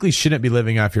typically shouldn't be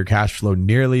living off your cash flow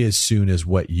nearly as soon as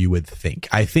what you would think.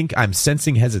 I think I'm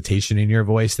sensing hesitation in your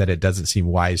voice that it doesn't seem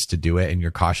wise to do it and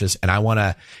you're cautious. And I want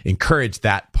to encourage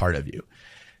that part of you.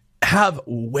 Have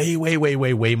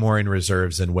way more in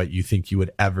reserves than what you think you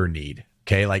would ever need.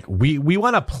 Okay. Like we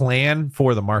want to plan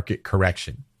for the market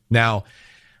correction. Now,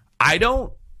 I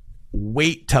don't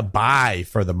wait to buy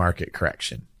for the market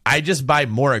correction. I just buy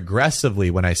more aggressively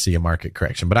when I see a market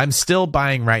correction, but I'm still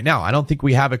buying right now. I don't think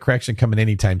we have a correction coming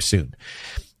anytime soon.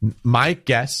 My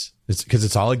guess is, because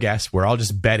it's all a guess, we're all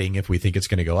just betting if we think it's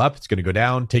going to go up, it's going to go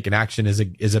down. Taking action is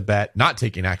a bet. Not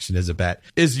taking action is a bet.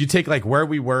 Is you take like where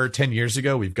we were 10 years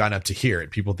ago, we've gone up to here and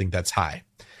people think that's high.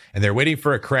 And they're waiting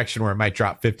for a correction where it might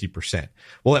drop 50%.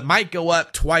 Well, it might go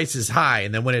up twice as high.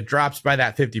 And then when it drops by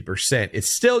that 50%, it's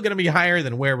still going to be higher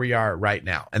than where we are right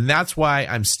now. And that's why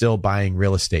I'm still buying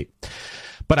real estate.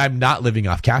 But I'm not living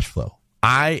off cash flow.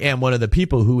 I am one of the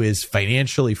people who is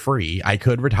financially free. I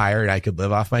could retire and I could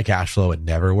live off my cash flow and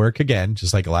never work again,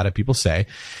 just like a lot of people say.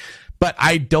 But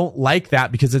I don't like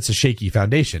that because it's a shaky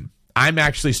foundation. I'm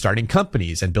actually starting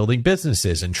companies and building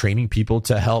businesses and training people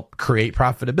to help create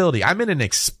profitability. I'm in an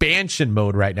expansion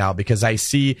mode right now because I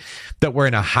see that we're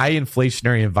in a high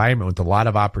inflationary environment with a lot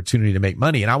of opportunity to make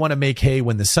money. And I want to make hay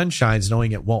when the sun shines,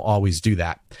 knowing it won't always do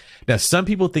that. Now, some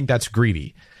people think that's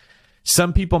greedy.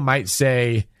 Some people might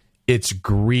say it's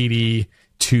greedy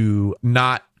to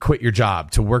not quit your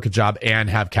job, to work a job and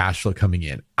have cash flow coming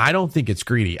in. I don't think it's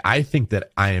greedy. I think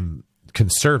that I am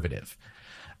conservative.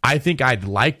 I think I'd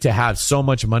like to have so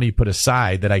much money put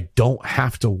aside that I don't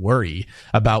have to worry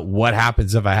about what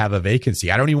happens if I have a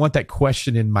vacancy. I don't even want that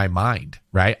question in my mind,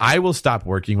 right? I will stop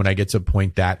working when I get to a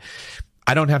point that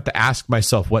I don't have to ask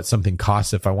myself what something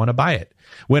costs if I want to buy it.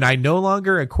 When I no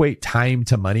longer equate time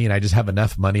to money and I just have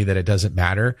enough money that it doesn't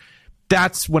matter,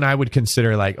 that's when I would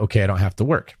consider like, okay, I don't have to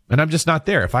work. And I'm just not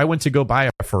there. If I went to go buy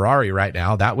a Ferrari right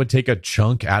now, that would take a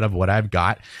chunk out of what I've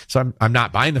got. So I'm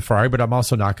not buying the Ferrari, but I'm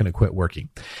also not going to quit working.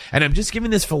 And I'm just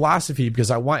giving this philosophy because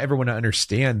I want everyone to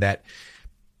understand that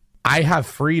I have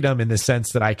freedom in the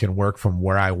sense that I can work from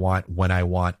where I want, when I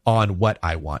want, on what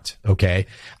I want. Okay.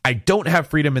 I don't have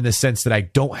freedom in the sense that I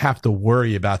don't have to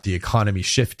worry about the economy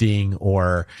shifting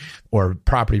or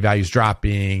property values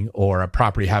dropping or a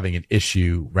property having an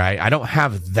issue, right? I don't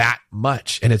have that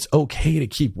much and it's okay to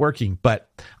keep working, but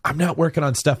I'm not working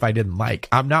on stuff I didn't like.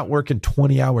 I'm not working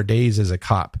 20-hour days as a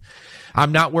cop.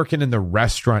 I'm not working in the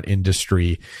restaurant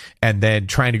industry and then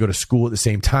trying to go to school at the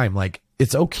same time. Like,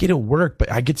 it's okay to work,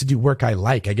 but I get to do work I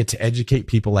like. I get to educate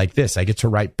people like this. I get to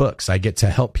write books. I get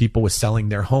to help people with selling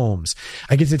their homes.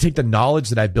 I get to take the knowledge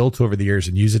that I built over the years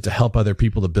and use it to help other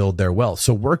people to build their wealth.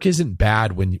 So work isn't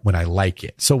bad when I like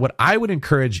it. So what I would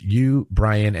encourage you,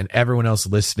 Brian, and everyone else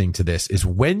listening to this is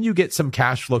when you get some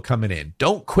cash flow coming in,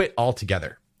 don't quit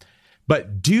altogether.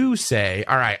 But do say,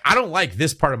 all right, I don't like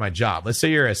this part of my job. Let's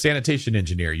say you're a sanitation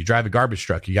engineer. You drive a garbage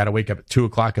truck. You got to wake up at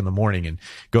 2:00 in the morning and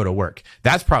go to work.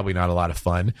 That's probably not a lot of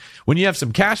fun. When you have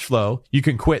some cash flow, you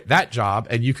can quit that job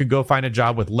and you can go find a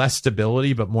job with less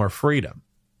stability, but more freedom.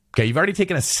 Okay, you've already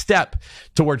taken a step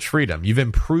towards freedom. You've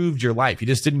improved your life. You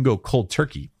just didn't go cold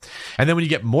turkey. And then when you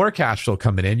get more cash flow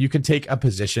coming in, you can take a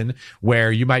position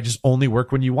where you might just only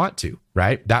work when you want to,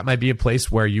 right? That might be a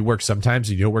place where you work sometimes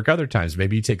and you don't work other times.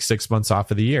 Maybe you take 6 months off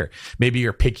of the year. Maybe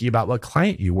you're picky about what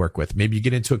client you work with. Maybe you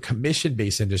get into a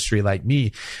commission-based industry like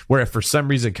me, where if for some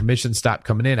reason commissions stop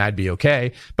coming in, I'd be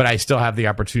okay, but I still have the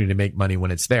opportunity to make money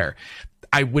when it's there.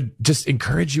 I would just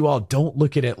encourage you all, don't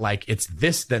look at it like it's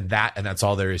this, then that, and that's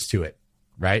all there is to it,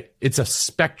 right? It's a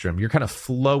spectrum. You're kind of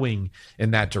flowing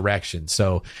in that direction.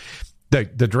 So the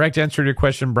direct answer to your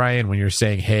question, Brian, when you're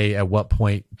saying, hey, at what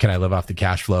point can I live off the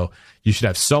cash flow? You should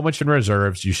have so much in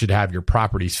reserves. You should have your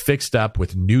properties fixed up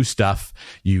with new stuff.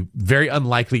 Very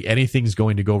unlikely anything's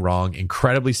going to go wrong,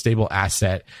 incredibly stable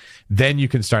asset. Then you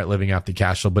can start living off the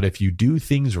cash flow. But if you do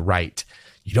things right,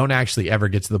 you don't actually ever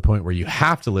get to the point where you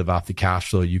have to live off the cash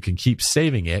flow. You can keep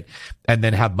saving it and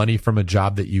then have money from a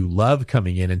job that you love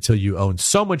coming in until you own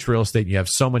so much real estate and you have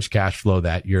so much cash flow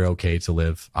that you're okay to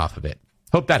live off of it.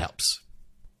 Hope that helps.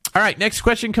 All right, next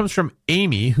question comes from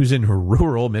Amy, who's in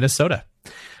rural Minnesota.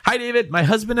 Hi, David. My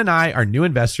husband and I are new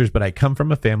investors, but I come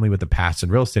from a family with a past in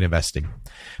real estate investing.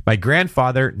 My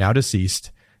grandfather, now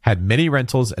deceased, had many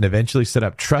rentals and eventually set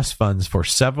up trust funds for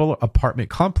several apartment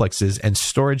complexes and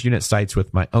storage unit sites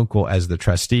with my uncle as the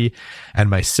trustee and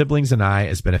my siblings and I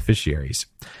as beneficiaries.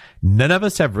 None of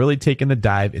us have really taken the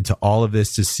dive into all of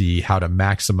this to see how to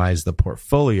maximize the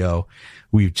portfolio.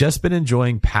 We've just been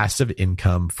enjoying passive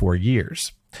income for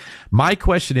years. My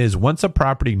question is, once a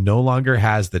property no longer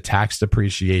has the tax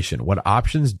depreciation, what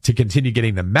options to continue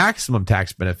getting the maximum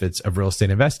tax benefits of real estate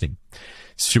investing?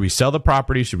 Should we sell the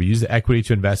property? Should we use the equity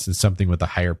to invest in something with a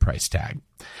higher price tag?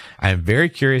 I am very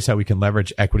curious how we can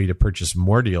leverage equity to purchase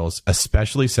more deals,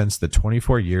 especially since the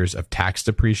 24 years of tax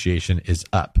depreciation is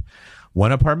up.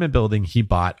 One apartment building he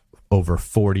bought over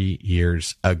 40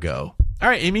 years ago. All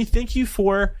right, Amy, thank you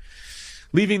for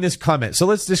leaving this comment. So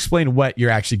let's explain what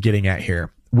you're actually getting at here.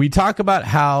 We talk about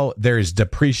how there's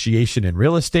depreciation in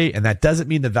real estate, and that doesn't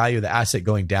mean the value of the asset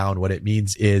going down. What it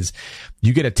means is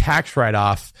you get a tax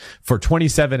write-off for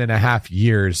 27 and a half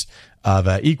years of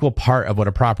an equal part of what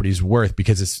a property is worth,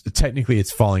 because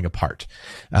it's falling apart.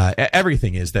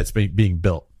 Everything is that's being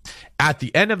built. At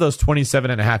the end of those 27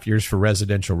 and a half years for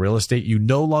residential real estate, you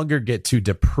no longer get to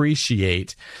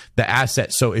depreciate the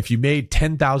asset. So if you made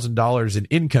 $10,000 in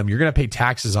income, you're going to pay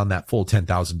taxes on that full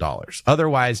 $10,000.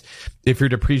 Otherwise, if your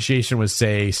depreciation was,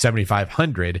 say,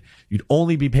 $7,500, you'd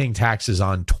only be paying taxes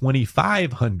on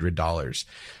 $2,500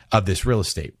 of this real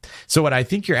estate. So what I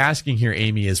think you're asking here,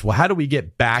 Amy, is, well, how do we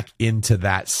get back into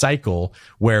that cycle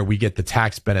where we get the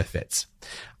tax benefits?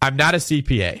 I'm not a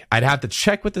CPA. I'd have to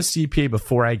check with the CPA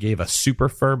before I gave a super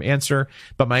firm answer,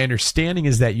 but my understanding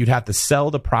is that you'd have to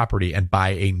sell the property and buy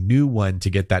a new one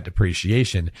to get that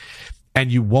depreciation.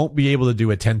 And you won't be able to do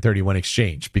a 1031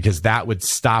 exchange, because that would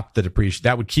stop the depreciation.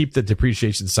 That would keep the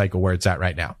depreciation cycle where it's at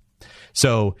right now.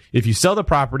 So if you sell the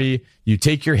property, you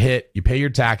take your hit, you pay your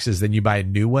taxes, then you buy a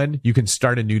new one, you can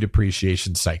start a new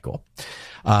depreciation cycle.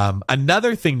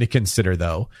 Another thing to consider,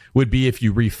 though, would be if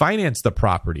you refinance the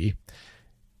property,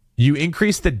 you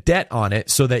increase the debt on it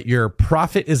so that your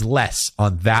profit is less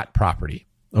on that property.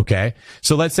 Okay.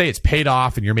 So let's say it's paid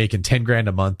off and you're making 10 grand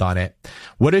a month on it.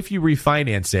 What if you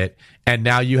refinance it and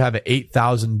now you have an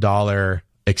 $8,000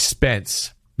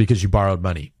 expense because you borrowed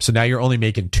money? So now you're only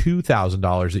making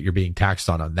 $2,000 that you're being taxed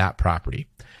on that property.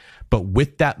 But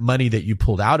with that money that you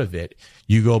pulled out of it,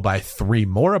 you go buy 3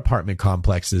 more apartment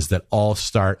complexes that all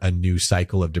start a new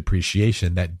cycle of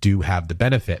depreciation that do have the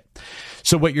benefit.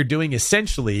 So what you're doing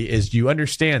essentially is you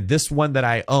understand, this one that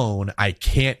I own, I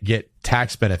can't get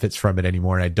tax benefits from it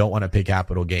anymore, and I don't want to pay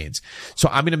capital gains. So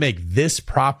I'm going to make this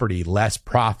property less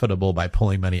profitable by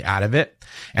pulling money out of it.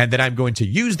 And then I'm going to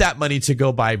use that money to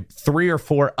go buy 3 or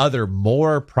 4 other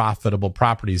more profitable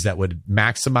properties that would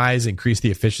maximize, increase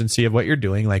the efficiency of what you're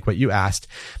doing, like what you asked.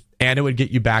 And it would get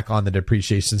you back on the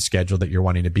depreciation schedule that you're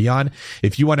wanting to be on.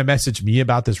 If you want to message me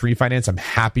about this refinance, I'm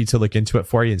happy to look into it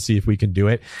for you and see if we can do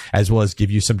it, as well as give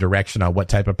you some direction on what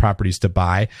type of properties to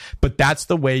buy. But that's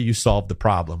the way you solve the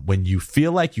problem. When you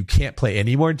feel like you can't play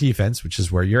any more defense, which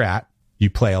is where you're at, you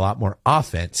play a lot more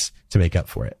offense to make up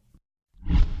for it.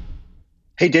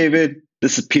 Hey, David,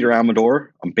 this is Peter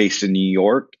Amador. I'm based in New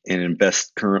York and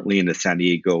invest currently in the San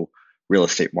Diego real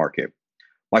estate market.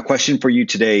 My question for you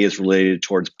today is related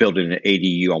towards building an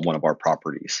ADU on one of our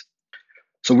properties.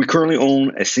 So we currently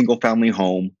own a single family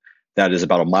home that is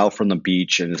about a mile from the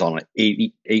beach and is on an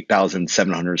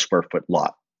 8,700 square foot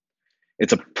lot.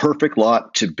 It's a perfect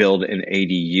lot to build an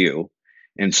ADU.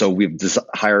 And so we've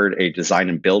hired a design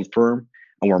and build firm,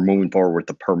 and we're moving forward with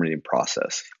the permitting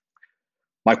process.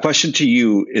 My question to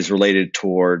you is related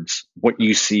towards what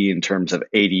you see in terms of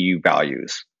ADU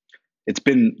values. It's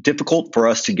been difficult for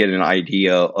us to get an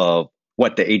idea of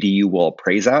what the ADU will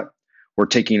appraise at. We're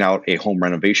taking out a home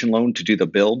renovation loan to do the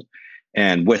build.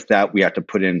 And with that, we have to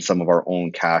put in some of our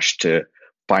own cash to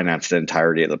finance the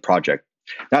entirety of the project.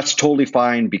 That's totally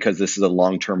fine, because this is a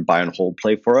long-term buy and hold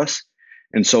play for us.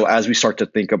 And so as we start to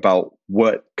think about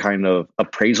what kind of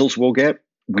appraisals we'll get,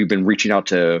 we've been reaching out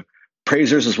to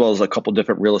appraisers as well as a couple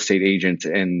different real estate agents,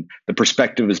 and the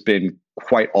perspective has been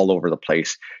quite all over the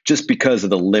place, just because of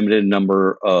the limited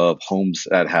number of homes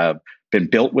that have been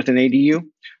built with an ADU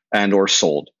and or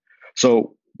sold.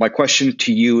 So my question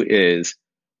to you is,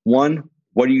 1,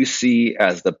 what do you see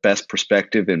as the best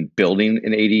perspective in building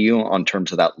an ADU on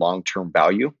terms of that long-term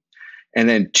value? And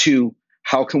then 2,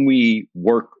 how can we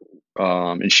work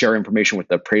and share information with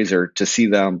the appraiser to see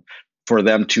them, for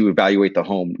them to evaluate the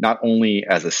home, not only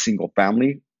as a single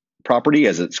family property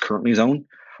as it's currently zoned,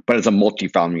 but as a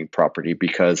multifamily property,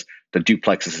 because the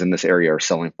duplexes in this area are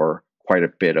selling for quite a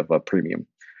bit of a premium.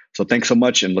 So thanks so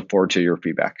much, and look forward to your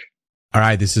feedback. All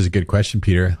right. This is a good question,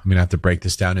 Peter. I'm going to have to break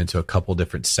this down into a couple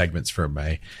different segments for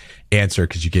my answer,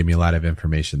 because you gave me a lot of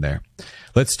information there.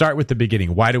 Let's start with the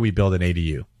beginning. Why do we build an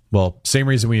ADU? Well, same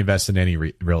reason we invest in any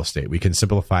real estate. We can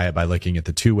simplify it by looking at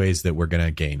the 2 ways that we're going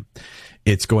to gain.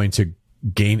 It's going to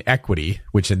gain equity,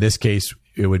 which in this case,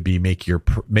 it would be make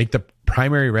the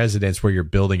primary residence where you're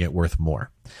building it worth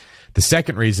more. The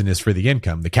second reason is for the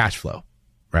income, the cash flow.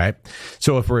 right?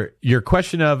 So if your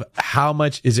question of how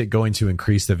much is it going to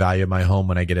increase the value of my home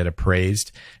when I get it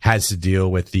appraised has to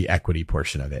deal with the equity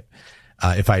portion of it.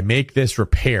 If I make this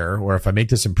repair or if I make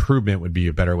this improvement would be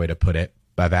a better way to put it,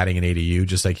 by adding an ADU,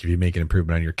 just like if you make an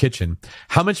improvement on your kitchen,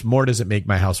 how much more does it make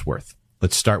my house worth?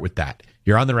 Let's start with that.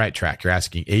 You're on the right track. You're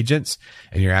asking agents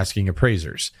and you're asking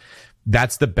appraisers.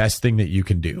 That's the best thing that you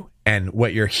can do. And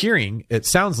what you're hearing, it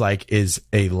sounds like, is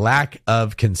a lack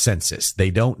of consensus.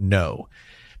 They don't know.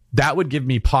 That would give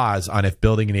me pause on if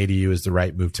building an ADU is the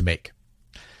right move to make.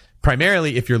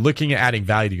 Primarily, if you're looking at adding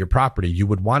value to your property, you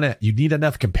need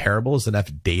enough comparables,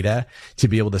 enough data to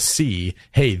be able to see,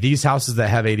 hey, these houses that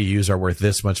have ADUs are worth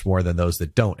this much more than those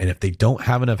that don't. And if they don't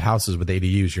have enough houses with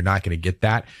ADUs, you're not going to get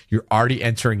that. You're already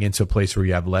entering into a place where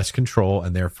you have less control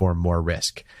and therefore more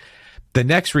risk. The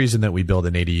next reason that we build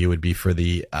an ADU would be for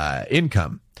the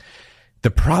income.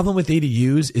 The problem with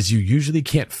ADUs is you usually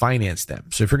can't finance them.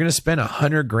 So if you're going to spend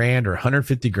 $100,000 or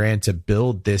 $150,000 to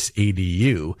build this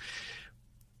ADU,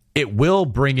 it will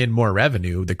bring in more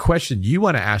revenue. The question you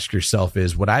want to ask yourself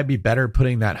is, would I be better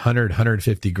putting that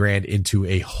 $150,000 into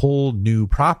a whole new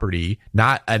property,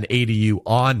 not an ADU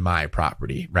on my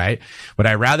property, right? Would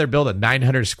I rather build a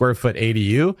 900 square foot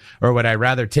ADU, or would I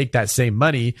rather take that same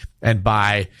money and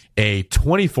buy a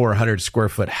 2,400 square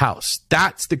foot house?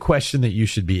 That's the question that you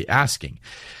should be asking.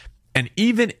 And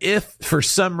even if for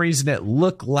some reason it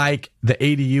looked like the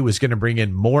ADU is going to bring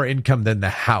in more income than the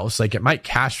house, like it might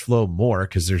cash flow more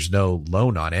because there's no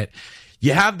loan on it,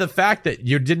 you have the fact that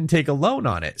you didn't take a loan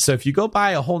on it. So if you go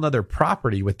buy a whole nother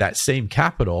property with that same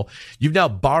capital, you've now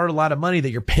borrowed a lot of money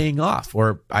that you're paying off,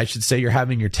 or I should say you're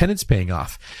having your tenants paying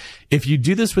off. If you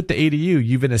do this with the ADU,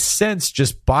 you've in a sense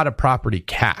just bought a property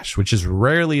cash, which is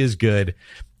rarely as good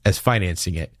as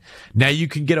financing it. Now you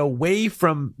can get away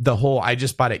from the whole I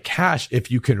just bought it cash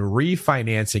if you can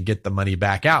refinance and get the money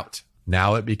back out.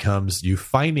 Now it becomes you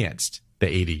financed the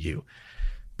ADU.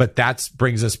 But that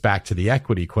brings us back to the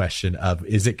equity question of,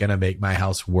 is it going to make my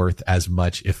house worth as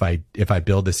much if I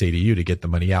build this ADU to get the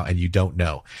money out? And you don't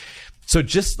know. So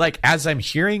just like as I'm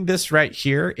hearing this right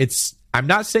here, I'm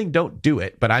not saying don't do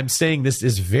it, but I'm saying this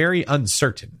is very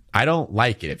uncertain. I don't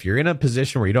like it. If you're in a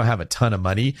position where you don't have a ton of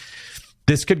money,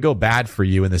 this could go bad for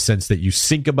you in the sense that you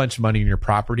sink a bunch of money in your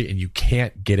property and you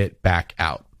can't get it back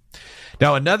out.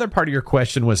 Now, another part of your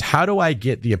question was, how do I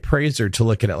get the appraiser to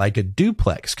look at it like a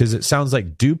duplex? Because it sounds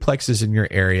like duplexes in your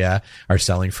area are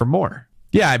selling for more.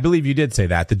 Yeah, I believe you did say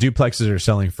that. The duplexes are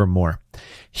selling for more.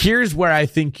 Here's where I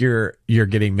think you're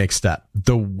getting mixed up.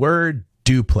 The word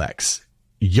duplex,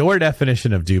 your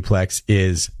definition of duplex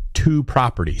is two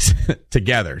properties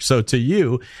together. So to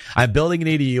you, I'm building an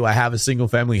ADU. I have a single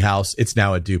family house. It's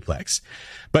now a duplex.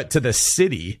 But to the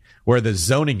city where the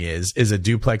zoning is a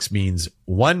duplex means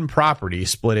one property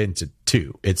split into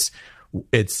two. It's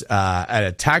at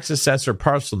a tax assessor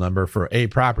parcel number for a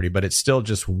property, but it's still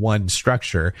just one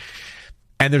structure.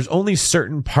 And there's only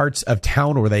certain parts of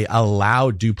town where they allow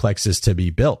duplexes to be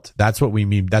built. That's what we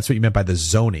mean. That's what you meant by the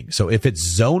zoning. So if it's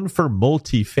zoned for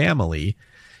multifamily,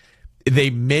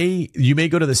 you may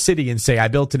go to the city and say, I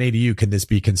built an ADU. Can this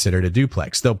be considered a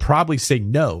duplex? They'll probably say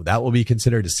no, that will be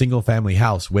considered a single family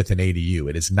house with an ADU.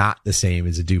 It is not the same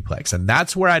as a duplex. And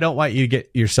that's where I don't want you to get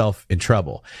yourself in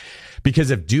trouble. Because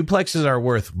if duplexes are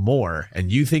worth more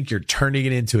and you think you're turning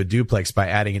it into a duplex by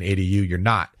adding an ADU, you're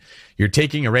not. You're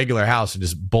taking a regular house and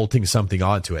just bolting something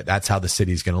onto it. That's how the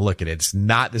city's going to look at it. It's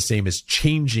not the same as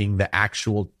changing the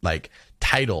actual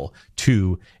title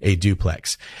to a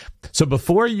duplex. So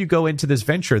before you go into this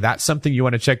venture, that's something you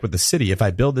want to check with the city. If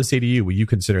I build this ADU, will you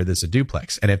consider this a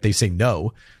duplex? And if they say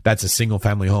no, that's a single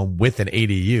family home with an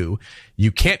ADU,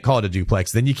 you can't call it a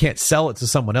duplex. Then you can't sell it to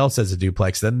someone else as a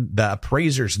duplex. Then the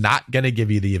appraiser's not going to give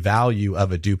you the value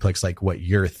of a duplex like what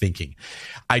you're thinking.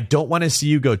 I don't want to see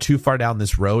you go too far down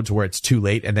this road to where it's too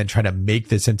late and then try to make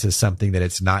this into something that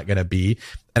it's not going to be.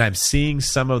 And I'm seeing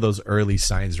some of those early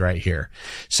signs right here.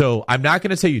 So I'm not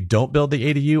going to tell you don't build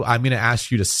the ADU. I'm going to ask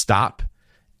you to stop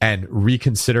and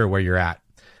reconsider where you're at.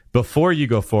 Before you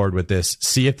go forward with this,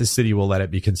 see if the city will let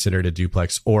it be considered a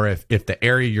duplex, or if the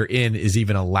area you're in is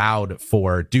even allowed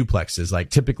for duplexes. Like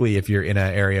typically if you're in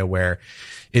an area where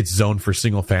it's zoned for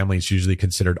single family, it's usually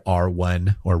considered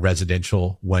R1 or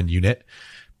residential 1 unit.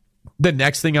 The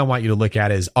next thing I want you to look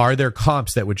at is, are there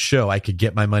comps that would show I could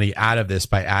get my money out of this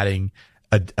by adding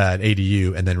an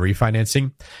ADU and then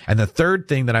refinancing? And the third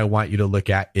thing that I want you to look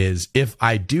at is, if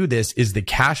I do this, is the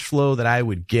cash flow that I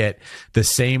would get the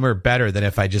same or better than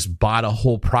if I just bought a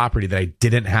whole property that I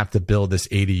didn't have to build this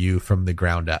ADU from the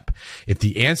ground up? If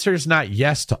the answer is not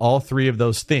yes to all three of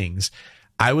those things,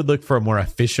 I would look for a more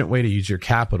efficient way to use your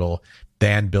capital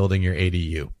than building your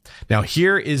ADU? Now,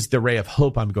 here is the ray of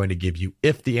hope I'm going to give you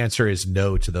if the answer is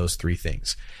no to those three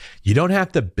things. You don't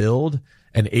have to build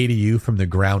an ADU from the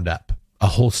ground up, a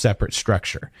whole separate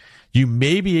structure. You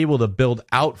may be able to build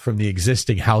out from the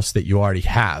existing house that you already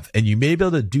have. And you may be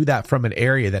able to do that from an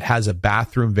area that has a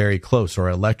bathroom very close or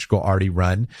electrical already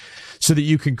run, so that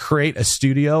you can create a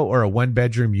studio or a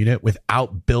 1-bedroom unit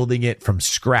without building it from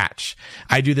scratch.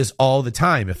 I do this all the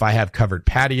time. If I have covered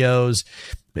patios,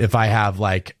 if I have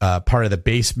like part of the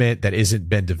basement that isn't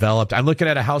been developed. I'm looking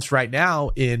at a house right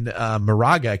now in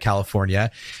Moraga,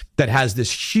 California, that has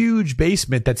this huge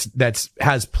basement that's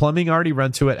has plumbing already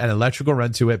run to it and electrical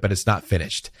run to it, but it's not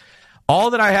finished.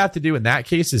 All that I have to do in that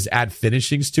case is add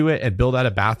finishings to it and build out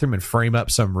a bathroom and frame up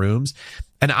some rooms.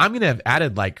 And I'm going to have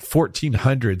added like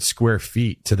 1,400 square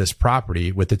feet to this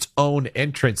property with its own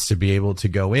entrance to be able to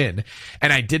go in.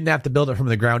 And I didn't have to build it from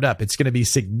the ground up. It's going to be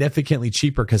significantly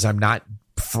cheaper because I'm not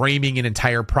framing an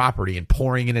entire property and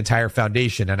pouring an entire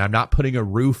foundation, and I'm not putting a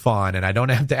roof on, and I don't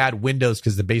have to add windows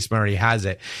because the basement already has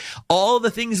it. All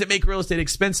the things that make real estate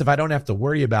expensive, I don't have to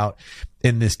worry about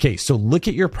in this case. So look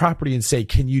at your property and say,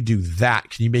 can you do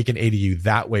that? Can you make an ADU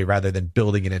that way rather than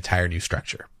building an entire new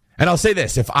structure? And I'll say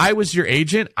this, if I was your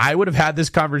agent, I would have had this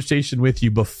conversation with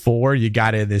you before you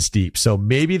got in this deep. So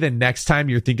maybe the next time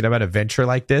you're thinking about a venture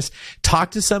like this, talk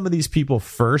to some of these people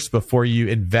first before you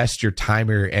invest your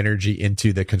time or your energy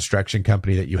into the construction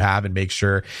company that you have, and make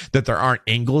sure that there aren't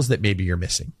angles that maybe you're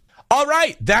missing. All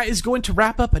right, that is going to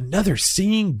wrap up another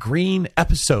Seeing Green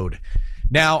episode.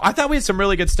 Now, I thought we had some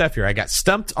really good stuff here. I got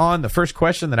stumped on the first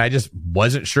question that I just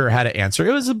wasn't sure how to answer.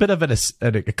 It was a bit of an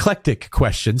eclectic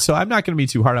question, so I'm not going to be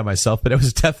too hard on myself, but it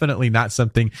was definitely not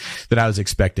something that I was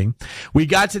expecting. We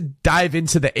got to dive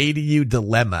into the ADU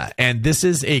dilemma, and this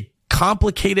is a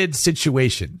complicated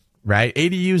situation, right?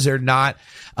 ADUs are not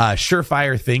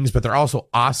surefire things, but they're also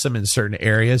awesome in certain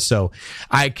areas. So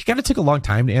I kind of took a long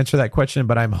time to answer that question,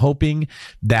 but I'm hoping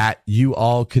that you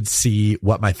all could see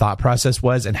what my thought process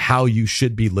was and how you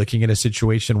should be looking at a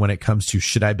situation when it comes to,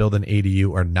 should I build an ADU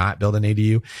or not build an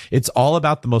ADU? It's all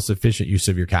about the most efficient use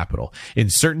of your capital. In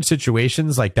certain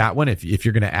situations like that one, if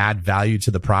you're going to add value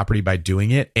to the property by doing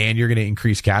it, and you're going to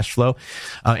increase cash flow,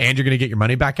 and you're going to get your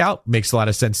money back out, makes a lot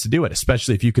of sense to do it,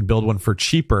 especially if you can build one for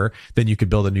cheaper than you could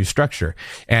build a new structure.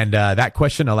 And that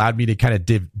question allowed me to kind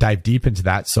of dive deep into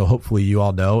that. So hopefully you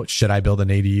all know, should I build an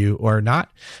ADU or not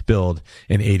build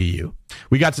an ADU?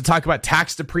 We got to talk about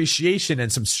tax depreciation and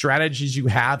some strategies you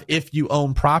have if you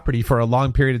own property for a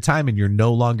long period of time and you're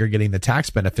no longer getting the tax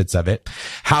benefits of it,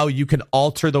 how you can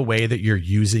alter the way that you're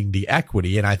using the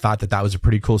equity. And I thought that was a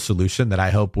pretty cool solution that I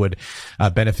hope would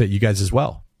benefit you guys as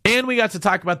well. And we got to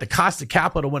talk about the cost of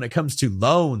capital when it comes to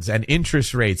loans and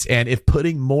interest rates, and if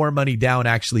putting more money down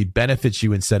actually benefits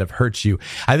you instead of hurts you.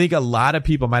 I think a lot of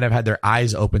people might have had their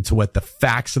eyes open to what the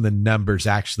facts and the numbers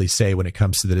actually say when it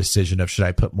comes to the decision of, should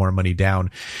I put more money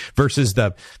down, versus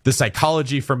the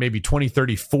psychology from maybe 20,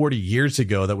 30, 40 years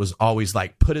ago that was always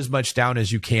like, put as much down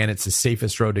as you can. It's the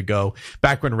safest road to go.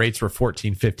 Back when rates were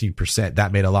 14, 15%,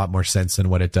 that made a lot more sense than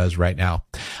what it does right now.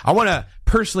 I want to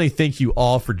personally thank you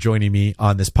all for joining me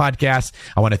on this podcast.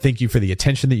 I want to thank you for the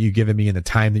attention that you've given me and the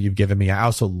time that you've given me. I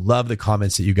also love the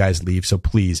comments that you guys leave. So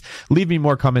please leave me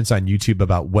more comments on YouTube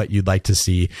about what you'd like to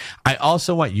see. I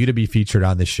also want you to be featured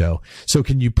on this show. So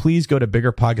can you please go to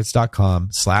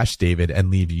biggerpockets.com/David and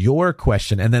leave your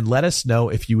question, and then let us know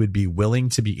if you would be willing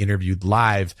to be interviewed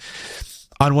live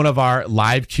on one of our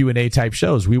live Q&A type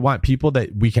shows. We want people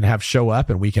that we can have show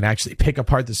up and we can actually pick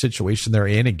apart the situation they're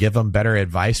in and give them better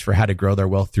advice for how to grow their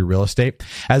wealth through real estate,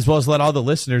 as well as let all the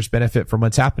listeners benefit from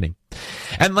what's happening.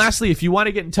 And lastly, if you want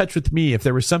to get in touch with me, if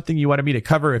there was something you wanted me to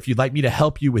cover, if you'd like me to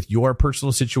help you with your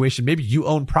personal situation, maybe you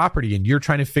own property and you're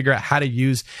trying to figure out how to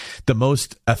use the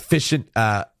most efficient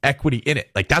equity in it.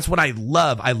 Like, that's what I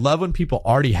love. I love when people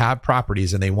already have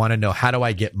properties and they want to know, how do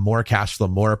I get more cash flow,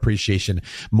 more appreciation,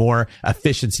 more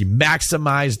efficiency,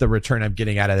 maximize the return I'm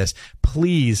getting out of this?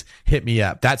 Please hit me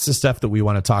up. That's the stuff that we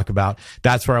want to talk about.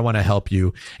 That's where I want to help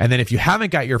you. And then if you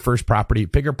haven't got your first property,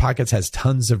 Bigger Pockets has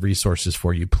tons of resources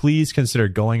for you. Please consider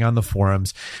going on the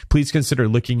forums. Please consider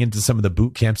looking into some of the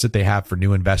boot camps that they have for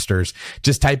new investors.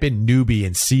 Just type in newbie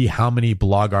and see how many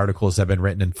blog articles have been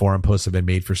written and forum posts have been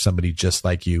made for somebody just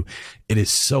like you. It is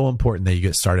so important that you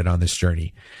get started on this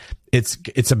journey.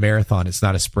 It's a marathon. It's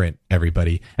not a sprint,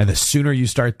 everybody. And the sooner you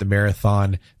start the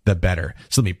marathon, the better.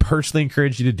 So let me personally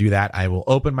encourage you to do that. I will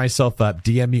open myself up,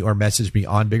 DM me or message me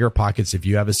on Bigger Pockets if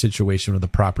you have a situation with a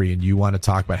property and you want to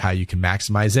talk about how you can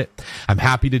maximize it. I'm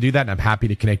happy to do that, and I'm happy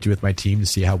to connect you with my team to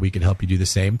see how we can help you do the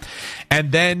same.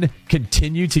 And then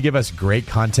continue to give us great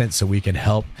content so we can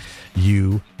help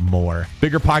you more.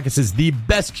 Bigger Pockets is the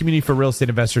best community for real estate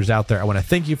investors out there. I want to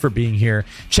thank you for being here.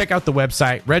 Check out the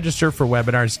website, register for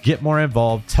webinars, get more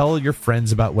involved, tell your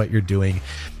friends about what you're doing,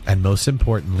 and most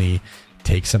importantly,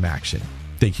 take some action.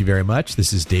 Thank you very much.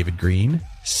 This is David Green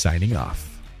signing off.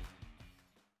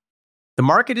 The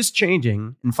market is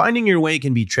changing, and finding your way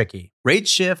can be tricky.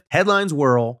 Rates shift, headlines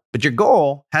whirl, but your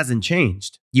goal hasn't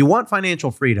changed. You want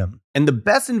financial freedom, and the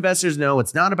best investors know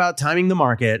it's not about timing the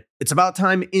market, it's about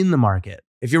time in the market.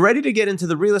 If you're ready to get into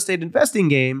the real estate investing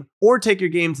game or take your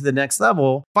game to the next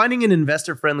level, finding an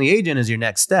investor-friendly agent is your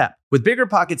next step. With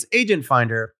BiggerPockets Agent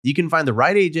Finder, you can find the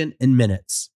right agent in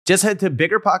minutes. Just head to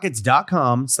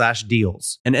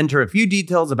biggerpockets.com/deals and enter a few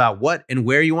details about what and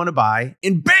where you want to buy,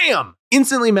 and bam!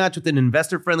 Instantly match with an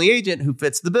investor-friendly agent who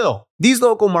fits the bill. These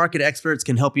local market experts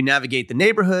can help you navigate the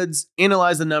neighborhoods,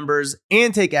 analyze the numbers,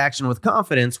 and take action with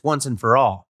confidence once and for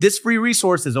all. This free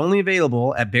resource is only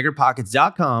available at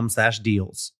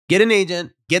biggerpockets.com/deals. Get an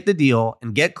agent, get the deal,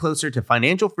 and get closer to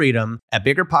financial freedom at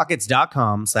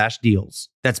biggerpockets.com/deals.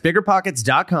 That's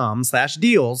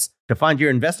biggerpockets.com/deals to find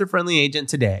your investor-friendly agent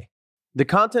today. The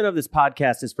content of this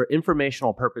podcast is for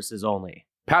informational purposes only.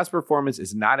 Past performance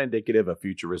is not indicative of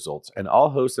future results, and all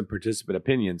host and participant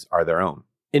opinions are their own.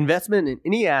 Investment in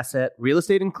any asset, real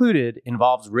estate included,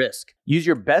 involves risk. Use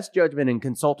your best judgment and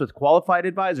consult with qualified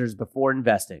advisors before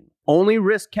investing. Only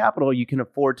risk capital you can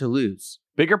afford to lose.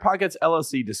 Bigger Pockets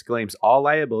LLC disclaims all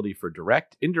liability for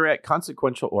direct, indirect,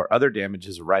 consequential, or other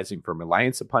damages arising from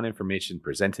reliance upon information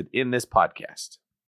presented in this podcast.